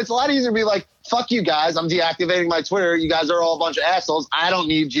 You know, it's a lot easier to be like, fuck you guys, I'm deactivating my Twitter. You guys are all a bunch of assholes. I don't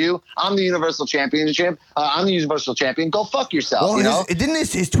need you. I'm the Universal Championship. I'm the Universal Champion. Go fuck yourself, well, you know?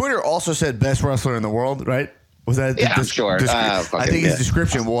 His Twitter also said best wrestler in the world, right? Was that? Yeah, I'm sure. I think his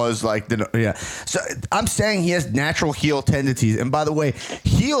description was like, So I'm saying he has natural heel tendencies. And by the way,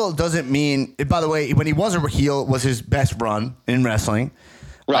 heel doesn't mean. By the way, when he was a heel, was his best run in wrestling.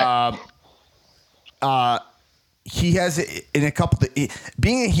 Right. He has in a couple.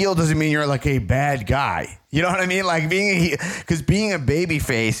 Being a heel doesn't mean you're like a bad guy. You know what I mean? Like because being a baby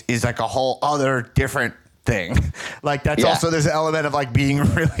face is like a whole other different thing. Like that's also, there's an element of like being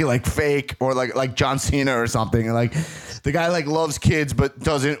really like fake, or like John Cena or something. Like the guy like loves kids but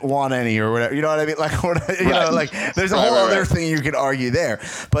doesn't want any or whatever. You know what I mean? Like know, like there's a whole other thing you could argue there.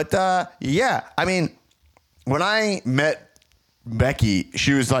 But I mean, when I met Becky,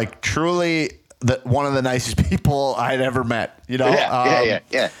 she was like truly one of the nicest people I'd ever met. You know?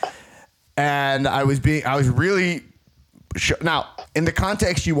 Yeah. And I was really Now, in the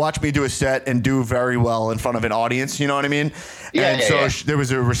context, you watch me do a set and do very well in front of an audience. You know what I mean? Yeah, and so there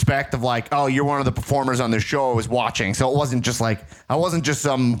was a respect of like, oh, you're one of the performers on the show I was watching. So it wasn't just like, I wasn't just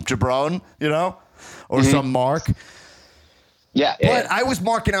some jabron, you know, or some mark. Yeah. But I was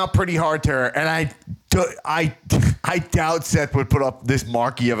marking out pretty hard to her, and I doubt Seth would put up this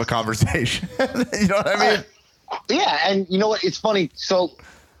marquee of a conversation. You know what I mean? Yeah, and you know what? It's funny. So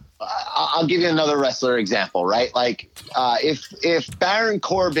I'll give you another wrestler example, right? Like if Baron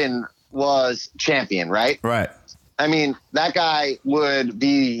Corbin was champion, right? Right. I mean, that guy would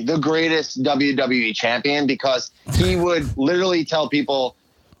be the greatest WWE champion because he would literally tell people,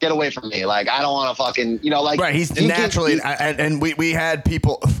 get away from me. Like, I don't want to fucking, you know, like. Right, he's naturally, and we had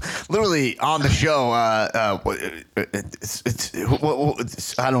people literally on the show. I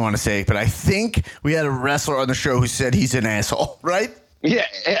don't want to say it, but I think we had a wrestler on the show who said he's an asshole, right? Yeah,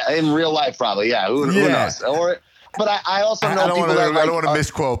 in real life, probably. Yeah, who knows? But I also know people that I don't want to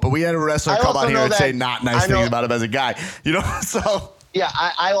misquote, but we had a wrestler come out here and say not nice things about him as a guy. You know, so. Yeah,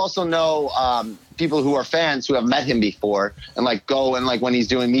 I also know people who are fans who have met him before and like go and like when he's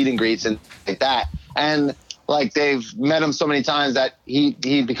doing meet and greets and like that. And like they've met him so many times that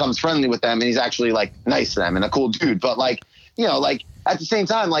he becomes friendly with them and he's actually like nice to them and a cool dude. But like, you know, like at the same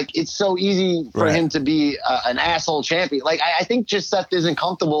time, like it's so easy for him to be an asshole champion. Like I think just Seth isn't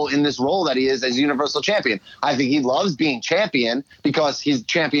comfortable in this role that he is as Universal Champion. I think he loves being champion because he's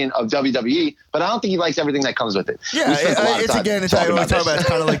champion of WWE, but I don't think he likes everything that comes with it. Yeah, it's again, it's I always talk about. It's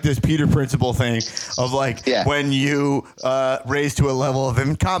kind of like this Peter Principle thing of like when you raise to a level of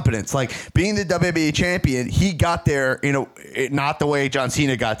incompetence. Like being the WWE champion, he got there not the way John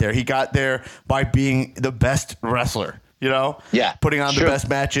Cena got there. He got there by being the best wrestler. You know, putting on the best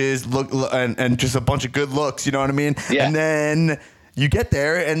matches, look and just a bunch of good looks. You know what I mean? Yeah. And then you get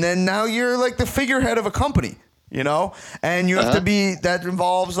there, and then now you're like the figurehead of a company. You know, and you have to be. That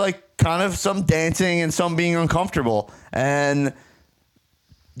involves like kind of some dancing and some being uncomfortable. And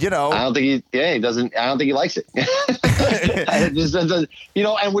you know, I don't think he doesn't. I don't think he likes it. It just doesn't, you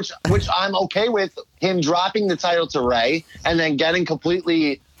know, and which I'm okay with him dropping the title to Ray and then getting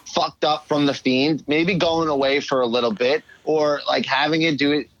completely fucked up from the Fiend, maybe going away for a little bit or like having it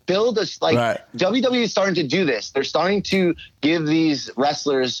build us like WWE is starting to do this. They're starting to give these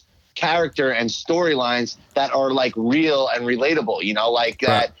wrestlers character and storylines that are like real and relatable, you know, like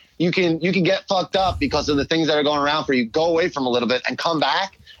that you can get fucked up because of the things that are going around for you, go away from a little bit and come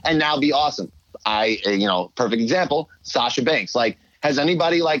back and now be awesome. Perfect example, Sasha Banks. Like, has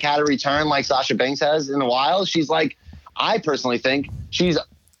anybody like had a return like Sasha Banks has in a while? She's like, I personally think she's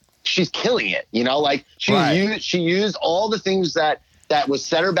killing it, you know, like she used all the things that was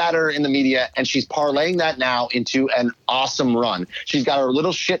said about her in the media and she's parlaying that now into an awesome run. She's got her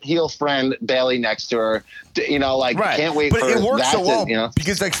little shit heel friend Bailey next to her, you know, like can't wait for it works that so well, you know?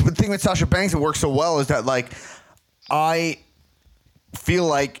 Because like the thing with Sasha Banks, it works so well is that like I feel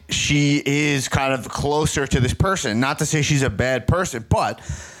like she is kind of closer to this person, not to say she's a bad person, but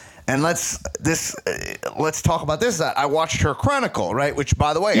and let's talk about this. I watched her Chronicle, right? Which,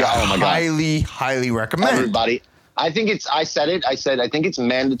 by the way, I highly recommend. Everybody, I think I said I think it's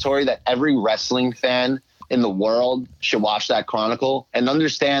mandatory that every wrestling fan in the world should watch that Chronicle and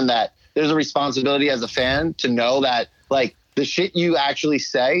understand that there's a responsibility as a fan to know that like the shit you actually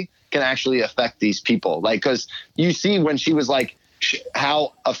say can actually affect these people. Like, because you see when she was like,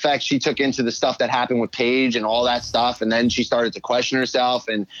 how effect she took into the stuff that happened with Paige and all that stuff. And then she started to question herself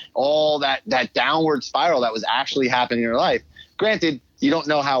and all that downward spiral that was actually happening in her life. Granted, you don't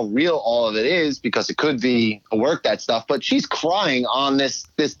know how real all of it is because it could be a work, that stuff, but she's crying on this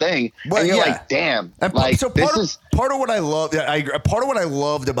thing. Well, and you're like, damn. And like, so part of what I love, part of what I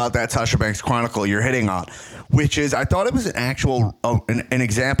loved about that Sasha Banks Chronicle you're hitting on, which is I thought it was an actual, an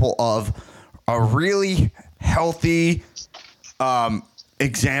example of a really healthy,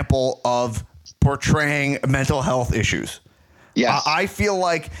 example of portraying mental health issues. Yes. I feel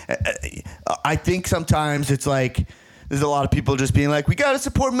like I think sometimes it's like there's a lot of people just being like, we got to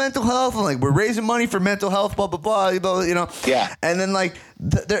support mental health and like we're raising money for mental health, blah, blah, blah, you know? Yeah. And then like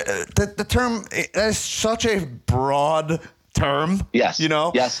the term is such a broad term. Yes. You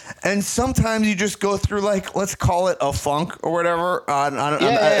know? Yes. And sometimes you just go through like, let's call it a funk or whatever.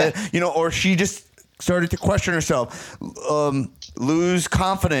 You know, or she just started to question herself, lose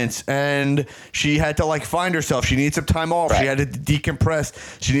confidence, and she had to like find herself. She needed some time off. She had to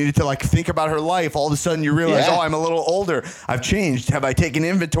decompress. She needed to like think about her life. All of a sudden you realize, oh, I'm a little older. I've changed. Have I taken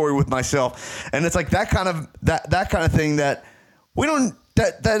inventory with myself? And it's like that kind of thing that we don't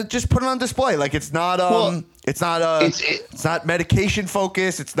that just put it on display. Like it's not it's not medication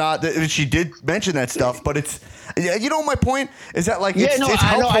focused. It's not. She did mention that stuff, but it's. You know, my point is that like it's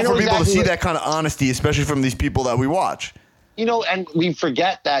helpful for people to see that kind of honesty, especially from these people that we watch. You know, and we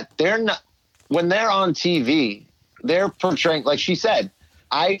forget that they're not when they're on TV, they're portraying, like she said,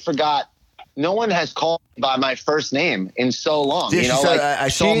 I forgot. No one has called me by my first name in so long. Yeah, you know, she said, like, I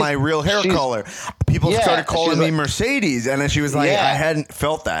saw my real hair color. People started calling me Mercedes, and then she was like, I hadn't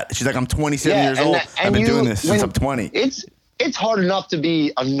felt that. She's like, I'm 27 years old. I've been doing this since I'm 20. It's hard enough to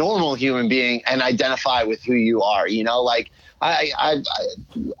be a normal human being and identify with who you are. You know, like I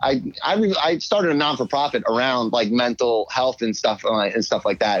started a non-for-profit around like mental health and stuff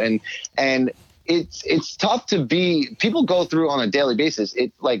like that, and it's tough to be. People go through on a daily basis.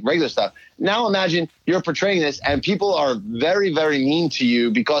 It like regular stuff. Now imagine you're portraying this, and people are very, very mean to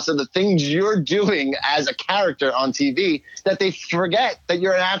you because of the things you're doing as a character on TV. That they forget that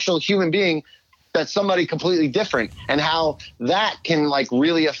you're an actual human being. That's somebody completely different, and how that can like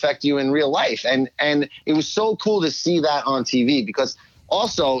really affect you in real life. And it was so cool to see that on TV, because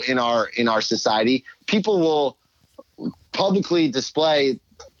also in our society, people will publicly display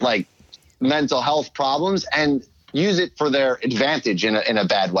like mental health problems and use it for their advantage in a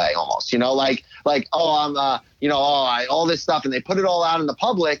bad way, almost, you know, like, oh, I'm, all this stuff. And they put it all out in the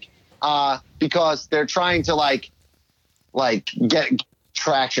public, because they're trying to like get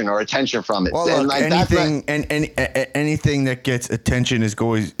traction or attention from it. Well, and look, like anything that gets attention is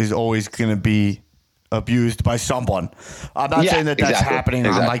always going to be abused by someone. I'm not saying that that's happening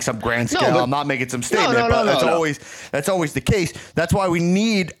on like some grand scale. I'm not making some statement, but that's always the case. That's why we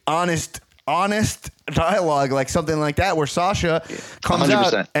need honest dialogue, like something like that, where Sasha comes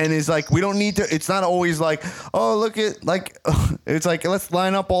 100%. Out and is like, we don't need to. It's not always like, oh, look at like, it's like, let's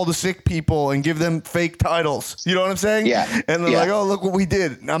line up all the sick people and give them fake titles. You know what I'm saying? Yeah. And they're like, oh, look what we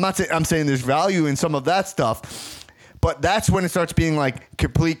did. I'm saying there's value in some of that stuff. But that's when it starts being like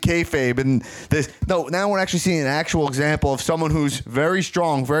complete kayfabe. And now we're actually seeing an actual example of someone who's very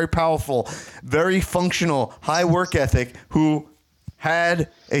strong, very powerful, very functional, high work ethic, who had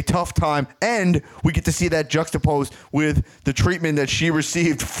a tough time. And we get to see that juxtaposed with the treatment that she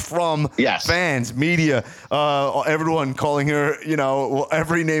received from fans, media, everyone calling her, you know,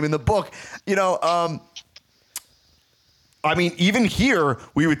 every name in the book, you know, I mean, even here,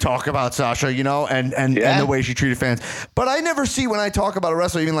 we would talk about Sasha, you know, and the way she treated fans. But I never see, when I talk about a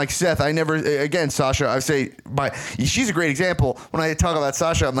wrestler, even like Seth, Sasha, I say, she's a great example. When I talk about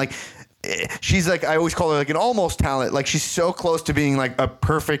Sasha, I'm like, she's like, I always call her like an almost talent. Like, she's so close to being like a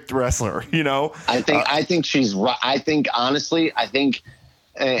perfect wrestler, you know? I think she's right. I think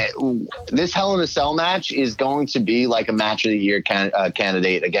this Hell in a Cell match is going to be like a match of the year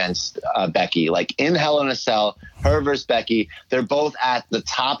candidate against Becky. Like in Hell in a Cell, her versus Becky, they're both at the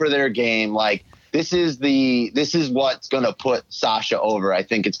top of their game. Like this is what's going to put Sasha over. I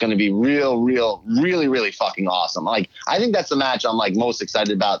think it's going to be really, really fucking awesome. Like I think that's the match I'm like most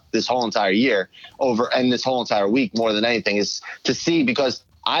excited about this whole entire year and this whole entire week more than anything, is to see, because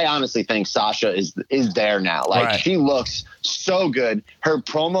I honestly think Sasha is there now. Like she looks so good. Her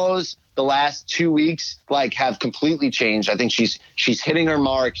promos the last 2 weeks like have completely changed. I think she's hitting her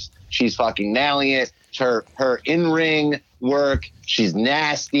marks. She's fucking nailing it. Her in-ring work, she's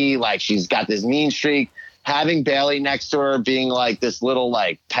nasty. Like she's got this mean streak. Having Bayley next to her, being like this little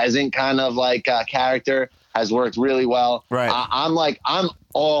like peasant kind of like character, has worked really well. Right. I'm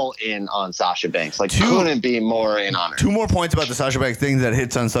all in on Sasha Banks. Like, couldn't be more in on her. 2 more points about the Sasha Banks thing that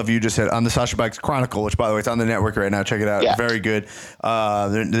hits on stuff you just said on the Sasha Banks Chronicle, which, by the way, it's on the network right now. Check it out. Yeah. Very good.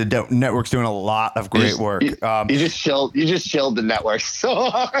 The network's doing a lot of great work. You just chilled the network so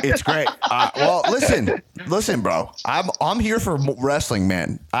hard. It's great. Well, listen, bro. I'm here for wrestling,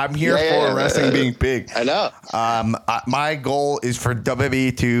 man. I'm here for wrestling being big. I know. My goal is for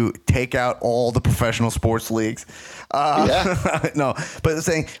WWE to take out all the professional sports leagues. No, but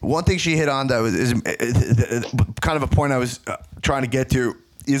saying one thing she hit on that is kind of a point I was trying to get to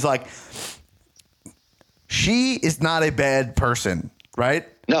is like, she is not a bad person, right?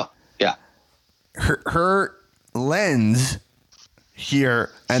 No. Yeah. Her lens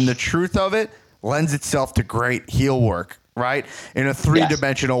here and the truth of it lends itself to great heel work, right? In a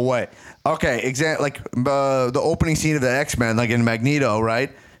 3-dimensional way. Okay, like the opening scene of the X-Men, like in Magneto,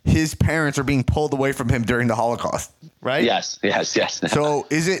 right? His parents are being pulled away from him during the Holocaust, right? Yes. So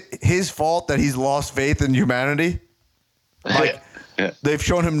is it his fault that he's lost faith in humanity? Like, they've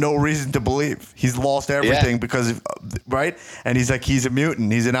shown him no reason to believe. He's lost everything because of, right? And he's like, he's a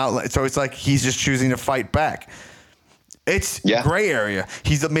mutant. He's an outlet. So it's like he's just choosing to fight back. It's gray area.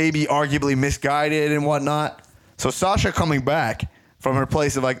 He's maybe arguably misguided and whatnot. So Sasha coming back from her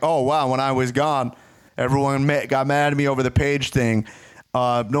place of like, oh wow, when I was gone, everyone got mad at me over the Paige thing.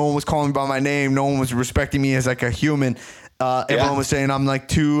 No one was calling me by my name. No one was respecting me as like a human. Everyone was saying I'm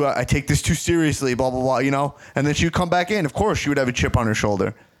like I take this too seriously, blah, blah, blah, you know? And then she would come back in. Of course, she would have a chip on her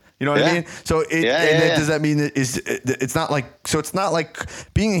shoulder. You know what I mean? So does that mean it's not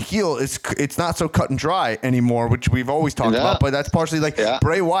like being a heel, it's not so cut and dry anymore, which we've always talked about, but that's partially like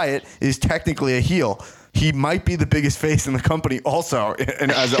Bray Wyatt is technically a heel. He might be the biggest face in the company also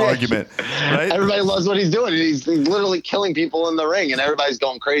as an argument, right? Everybody loves what he's doing. He's literally killing people in the ring and everybody's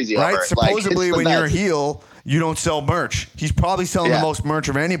going crazy over it. Supposedly when you're a heel, you don't sell merch. He's probably selling the most merch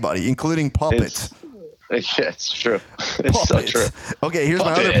of anybody, including puppets. It's true. It's so true. Okay, here's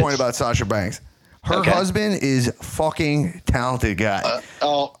my other point about Sasha Banks. Her husband is fucking talented guy.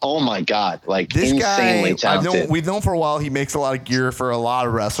 Oh my God. Like this insanely guy, talented. We've known for a while he makes a lot of gear for a lot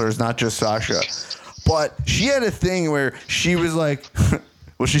of wrestlers, not just Sasha. But she had a thing where she was like,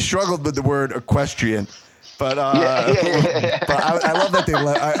 well, she struggled with the word equestrian. But but I love that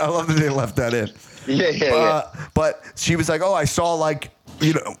I love that they left that in. But she was like, oh, I saw like,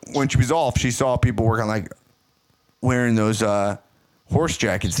 you know, when she was off, she saw people working like wearing those horse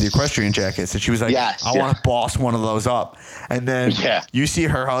jackets, the equestrian jackets. And she was like, I want to boss one of those up. And then you see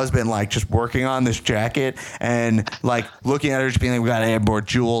her husband like just working on this jacket and like looking at her, just being like, we got to add more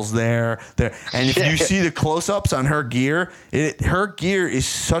jewels there. And if you see the close-ups on her gear, her gear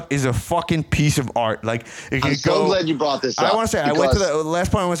is a fucking piece of art. Like I'm so glad you brought this up. I want to say, I went to the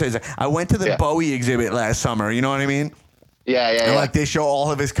last point I want to say is I went to the Bowie exhibit last summer. You know what I mean? And like they show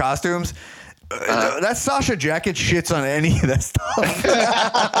all of his costumes. That Sasha jacket shits on any of that stuff.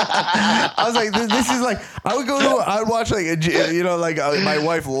 I was like, this is like, I would watch like, my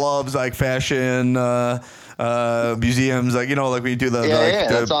wife loves like fashion museums, like, you know, like we do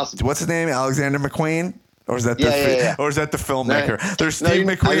that's awesome. What's his name? Alexander McQueen? Or is that or is that the filmmaker? There's Steve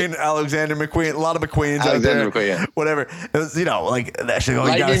McQueen, Alexander McQueen, a lot of McQueens out there. Whatever. It was, you know, like that shit. Oh,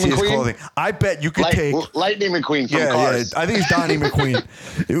 you gotta see his clothing. I bet you could take Lightning McQueen from Cars. I think it's Donnie McQueen.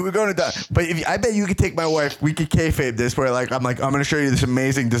 We're going to but I bet you could take my wife. We could kayfabe this where like I'm going to show you this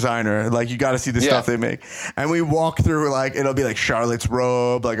amazing designer. Like you got to see the stuff they make. And we walk through like it'll be like Charlotte's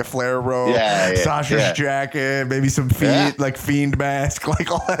robe, like a flare robe, Sasha's jacket, maybe some like fiend mask,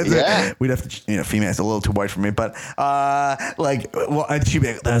 like all that. We'd have to, you know, female's a little too white for me, but and she'd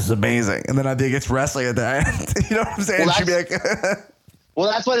be like, that's amazing. And then I think it's wrestling at the end. You know what I'm saying? She'd be like well,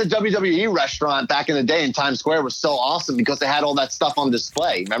 that's why the WWE restaurant back in the day in Times Square was so awesome because they had all that stuff on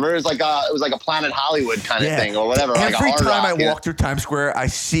display. Remember, it was like a Planet Hollywood kind of thing or whatever. Every like time I walk through Times Square, I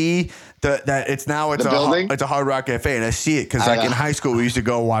see that it's a Hard Rock Cafe, and I see it because like in high school we used to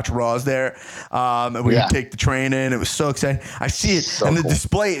go watch Raws there, and we would take the train in. It was so exciting. I see it, and the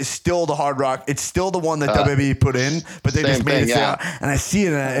display is still the Hard Rock. It's still the one that WWE put in, but they just made it out. And I see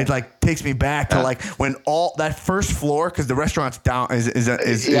it, and it like takes me back to like when all that first floor, because the restaurant's down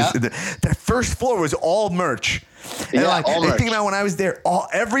that first floor was all merch. And like I think about when I was there,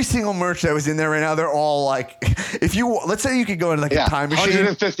 every single merch that was in there right now, they're all like, if you let's say you could go into like a time machine,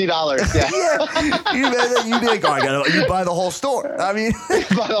 $150. You'd be like, oh, you buy the whole store. I mean,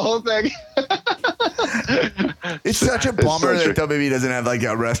 buy the whole thing. It's such a bummer that WWE doesn't have like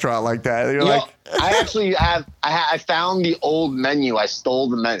a restaurant like that. I actually have. I found the old menu. I stole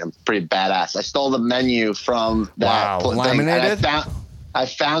the menu. I'm pretty badass. I stole the menu from that thing. Laminated. I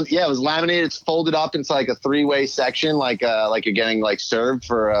found, it was laminated. It's folded up into like a 3-way section, like you're getting like served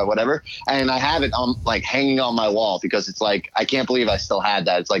for whatever. And I have it on like hanging on my wall because it's like, I can't believe I still had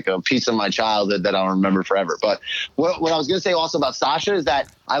that. It's like a piece of my childhood that I'll remember forever. But what I was going to say also about Sasha is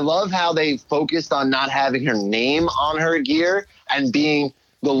that I love how they focused on not having her name on her gear and being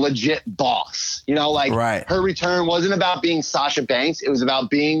the legit boss. You know, like her return wasn't about being Sasha Banks. It was about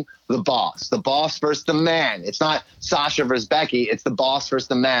being the boss versus the man. It's not Sasha versus Becky. It's the boss versus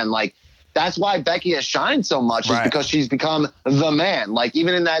the man. Like that's why Becky has shined so much is because she's become the man. Like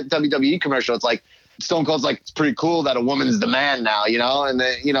even in that WWE commercial, it's like Stone Cold's like, it's pretty cool that a woman's the man now, you know? And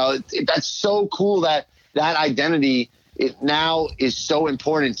that's so cool that identity it now is so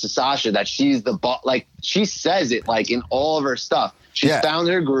important to Sasha that she's the boss. Like she says it like in all of her stuff. She's found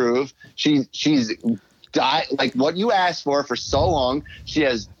her groove. She's died like what you asked for so long. She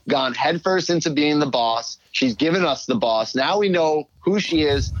has gone headfirst into being the boss. She's given us the boss. Now we know who she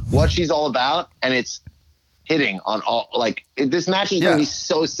is, what she's all about, and it's hitting on all. Like this match is gonna be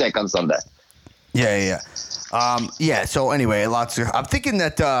so sick on Sunday. So anyway, I'm thinking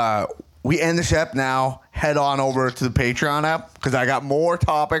that we end this app now. Head on over to the Patreon app because I got more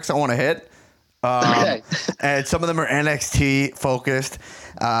topics I want to hit. And some of them are NXT focused.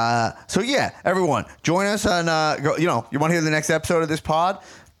 So yeah, everyone, join us on. You want to hear the next episode of this pod?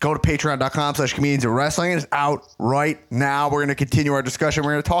 Go to patreon.com/comedians of wrestling. It's out right now. We're going to continue our discussion.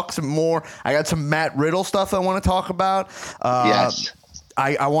 We're going to talk some more. I got some Matt Riddle stuff I want to talk about. Yes.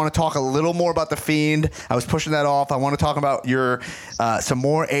 I want to talk a little more about The Fiend. I was pushing that off. I want to talk about some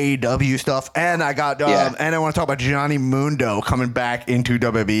more AEW stuff, and I want to talk about Johnny Mundo coming back into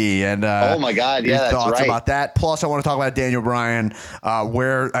WWE. And oh my God, yeah, that's thoughts right. about that. Plus, I want to talk about Daniel Bryan,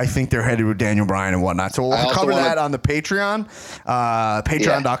 where I think they're headed with Daniel Bryan and whatnot. So we'll cover that on the Patreon,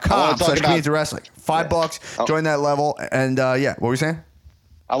 patreon.com/comedians of wrestling. $5. Join that level, and what were you saying?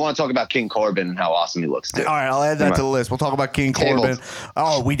 I want to talk about King Corbin and how awesome he looks too. All right, I'll add that to the list. We'll talk about King Corbin.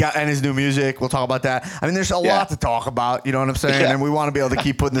 Oh, and his new music. We'll talk about that. I mean, there's a lot to talk about. You know what I'm saying? And we want to be able to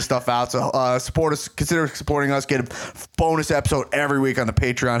keep putting this stuff out. So support us. Consider supporting us. Get a bonus episode every week on the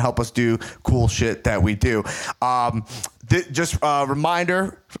Patreon. Help us do cool shit that we do. Just a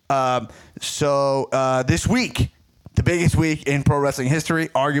reminder. This week, the biggest week in pro wrestling history,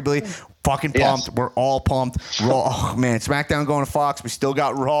 arguably. Fucking pumped. We're all pumped. Raw. Oh, man. SmackDown going to Fox. We still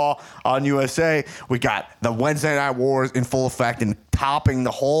got Raw on USA. We got the Wednesday Night Wars in full effect and topping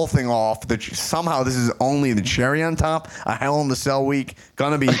the whole thing off. Somehow this is only the cherry on top. A Hell in the Cell week.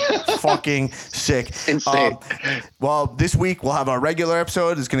 Gonna be fucking sick. Insane. Well, this week we'll have our regular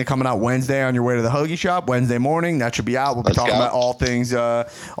episode. It's going to come out Wednesday on your way to the hoagie shop. Wednesday morning. That should be out. We'll be talking about all things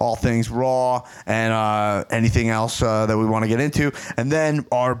Raw and anything else that we want to get into. And then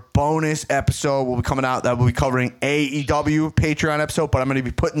our bonus episode will be coming out that will be covering AEW Patreon episode, but I'm going to be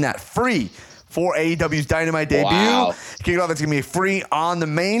putting that free for AEW's Dynamite debut. Wow. Kick it off. It's going to be free on the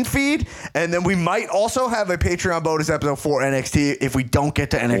main feed. And then we might also have a Patreon bonus episode for NXT if we don't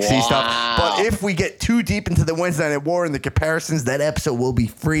get to NXT stuff. But if we get too deep into the Wednesday Night War and the comparisons, that episode will be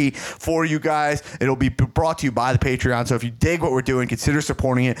free for you guys. It'll be brought to you by the Patreon. So if you dig what we're doing, consider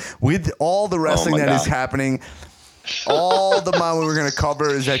supporting it with all the wrestling is happening. All the money we're going to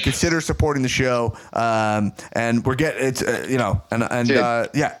cover is that consider supporting the show, and we're getting it's it's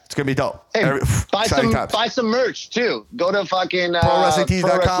going to be dope. Hey, buy some merch too. Go to fucking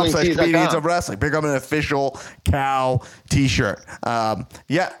ProWrestlingTees.com/comedians of wrestling. Pick up an official Cal T-shirt. All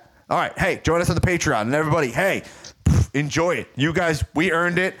right. Hey, join us on the Patreon, and everybody. Hey. Enjoy it. You guys, we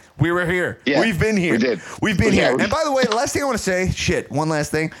earned it. We were here. Yeah, we've been here. We did. We've been here. And by the way, the last thing I want to say, one last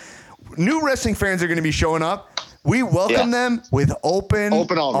thing. New wrestling fans are going to be showing up. We welcome them with open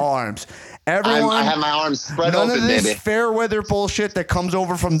arms. Everyone, I have my arms spread open, baby. None of this fair weather bullshit that comes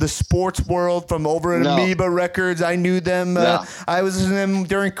over from the sports world, from over at Amoeba Records. I knew them. I was in them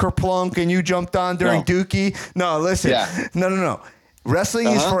during Kerplunk, and you jumped on during Dookie. No, listen. No. Wrestling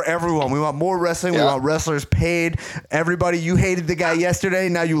is for everyone. We want more wrestling. We want wrestlers paid. Everybody, you hated the guy yesterday.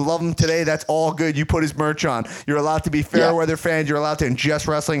 Now you love him today. That's all good. You put his merch on. You're allowed to be fair weather fans. You're allowed to ingest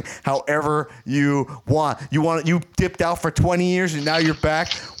wrestling however you want. You dipped out for 20 years and now you're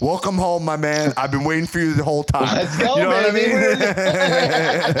back. Welcome home, my man. I've been waiting for you the whole time. Let's go, you know baby. what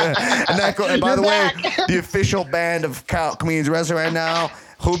I mean? And by the way, the official band of Comedians Wrestling right now,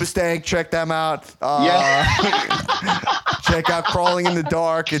 Hoobastank, check them out. Check out Crawling in the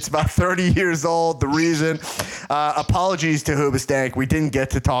Dark. It's about 30 years old. The reason. Apologies to Hoobastank. We didn't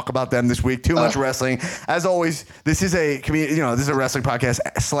get to talk about them this week. Too much wrestling. As always, this is a wrestling podcast /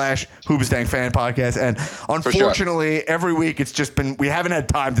 Hoobastank fan podcast. And unfortunately, every week it's just been, we haven't had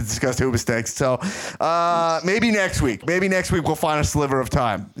time to discuss Hoobastank. So maybe next week. Maybe next week we'll find a sliver of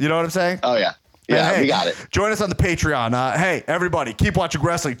time. You know what I'm saying? Oh, yeah. Yeah, we got it. Join us on the Patreon. Hey, everybody, keep watching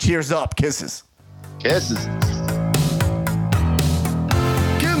wrestling. Cheers up. Kisses. Kisses.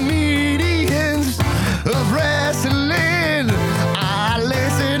 Comedians of wrestling. I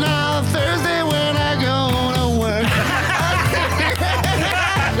listen on Thursday when I go to work.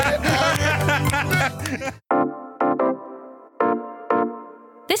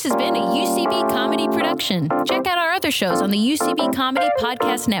 This has been a UCB Comedy production. Check out our other shows on the UCB Comedy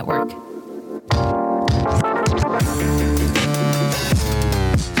Podcast Network.